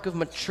a mark of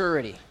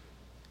maturity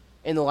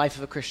in the life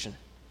of a Christian.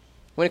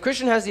 When a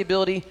Christian has the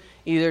ability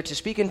either to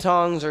speak in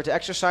tongues or to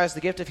exercise the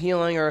gift of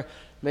healing or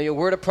maybe a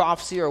word of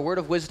prophecy or a word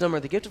of wisdom or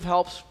the gift of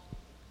helps,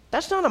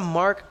 that's not a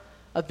mark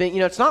of being,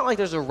 it's not like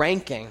there's a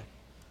ranking.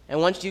 And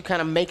once you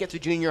kind of make it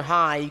through junior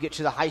high, you get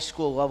to the high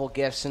school level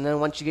gifts. And then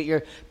once you get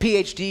your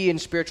PhD in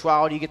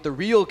spirituality, you get the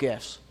real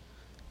gifts.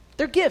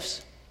 They're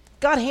gifts.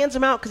 God hands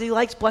them out because he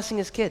likes blessing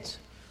his kids,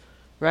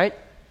 right?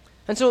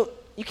 And so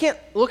you can't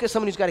look at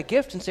someone who's got a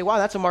gift and say, wow,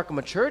 that's a mark of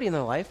maturity in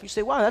their life. You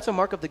say, wow, that's a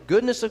mark of the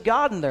goodness of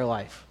God in their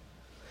life.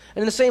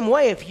 And in the same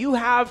way, if you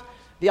have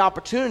the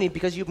opportunity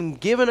because you've been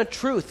given a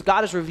truth,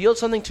 God has revealed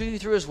something to you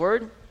through his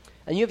word,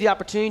 and you have the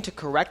opportunity to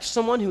correct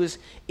someone who is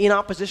in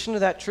opposition to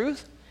that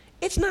truth,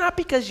 it's not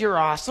because you're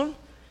awesome.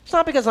 It's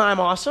not because I'm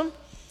awesome.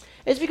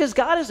 It's because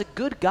God is a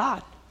good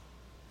God.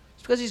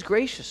 It's because he's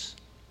gracious.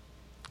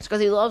 It's because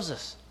he loves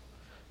us.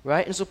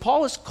 Right? And so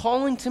Paul is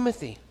calling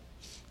Timothy.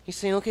 He's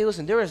saying, okay,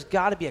 listen, there has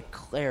got to be a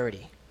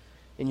clarity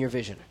in your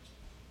vision.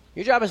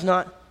 Your job is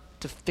not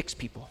to fix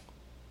people.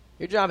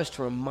 Your job is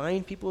to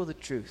remind people of the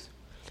truth.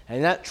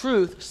 And that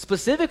truth,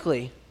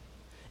 specifically,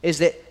 is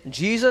that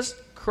Jesus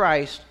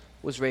Christ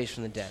was raised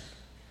from the dead.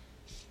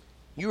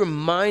 You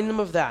remind them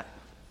of that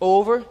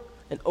over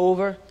and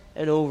over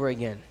and over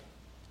again.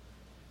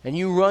 And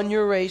you run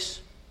your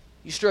race,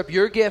 you stir up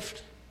your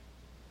gift,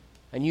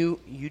 and you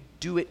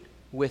do it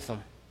with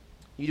them.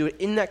 You do it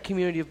in that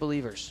community of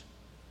believers,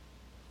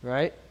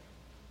 right?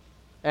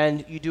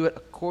 And you do it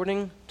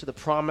according to the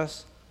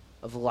promise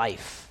of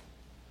life.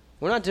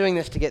 We're not doing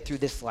this to get through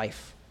this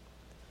life.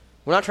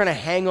 We're not trying to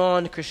hang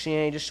on to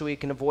Christianity just so we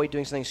can avoid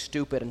doing something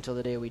stupid until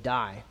the day we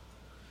die.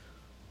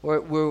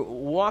 We're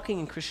walking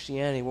in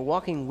Christianity. We're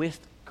walking with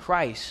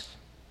Christ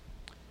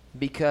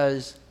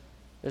because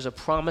there's a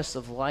promise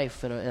of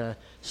life and a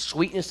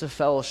sweetness of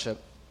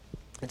fellowship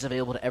that's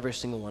available to every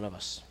single one of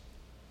us.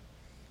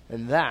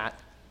 And that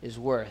is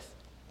worth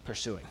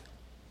pursuing.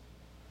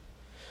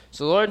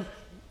 So, Lord,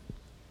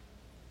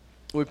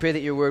 we pray that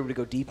your word would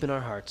go deep in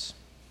our hearts,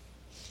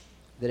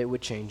 that it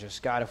would change us.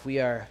 God, if we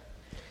are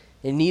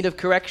in need of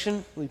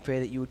correction, we pray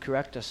that you would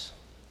correct us.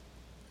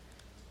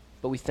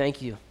 But we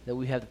thank you that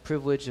we have the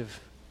privilege of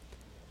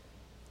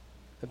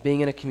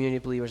being in a community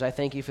of believers. I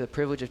thank you for the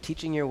privilege of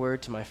teaching your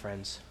word to my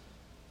friends.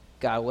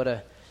 God, what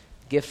a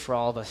gift for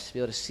all of us to be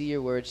able to see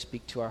your word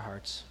speak to our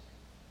hearts.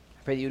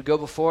 I pray that you would go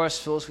before us,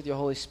 fill us with your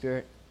Holy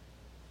Spirit,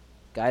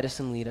 guide us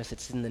and lead us.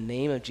 It's in the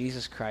name of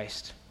Jesus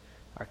Christ,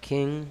 our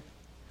King,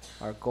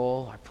 our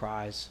goal, our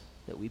prize,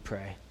 that we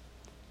pray.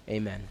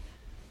 Amen.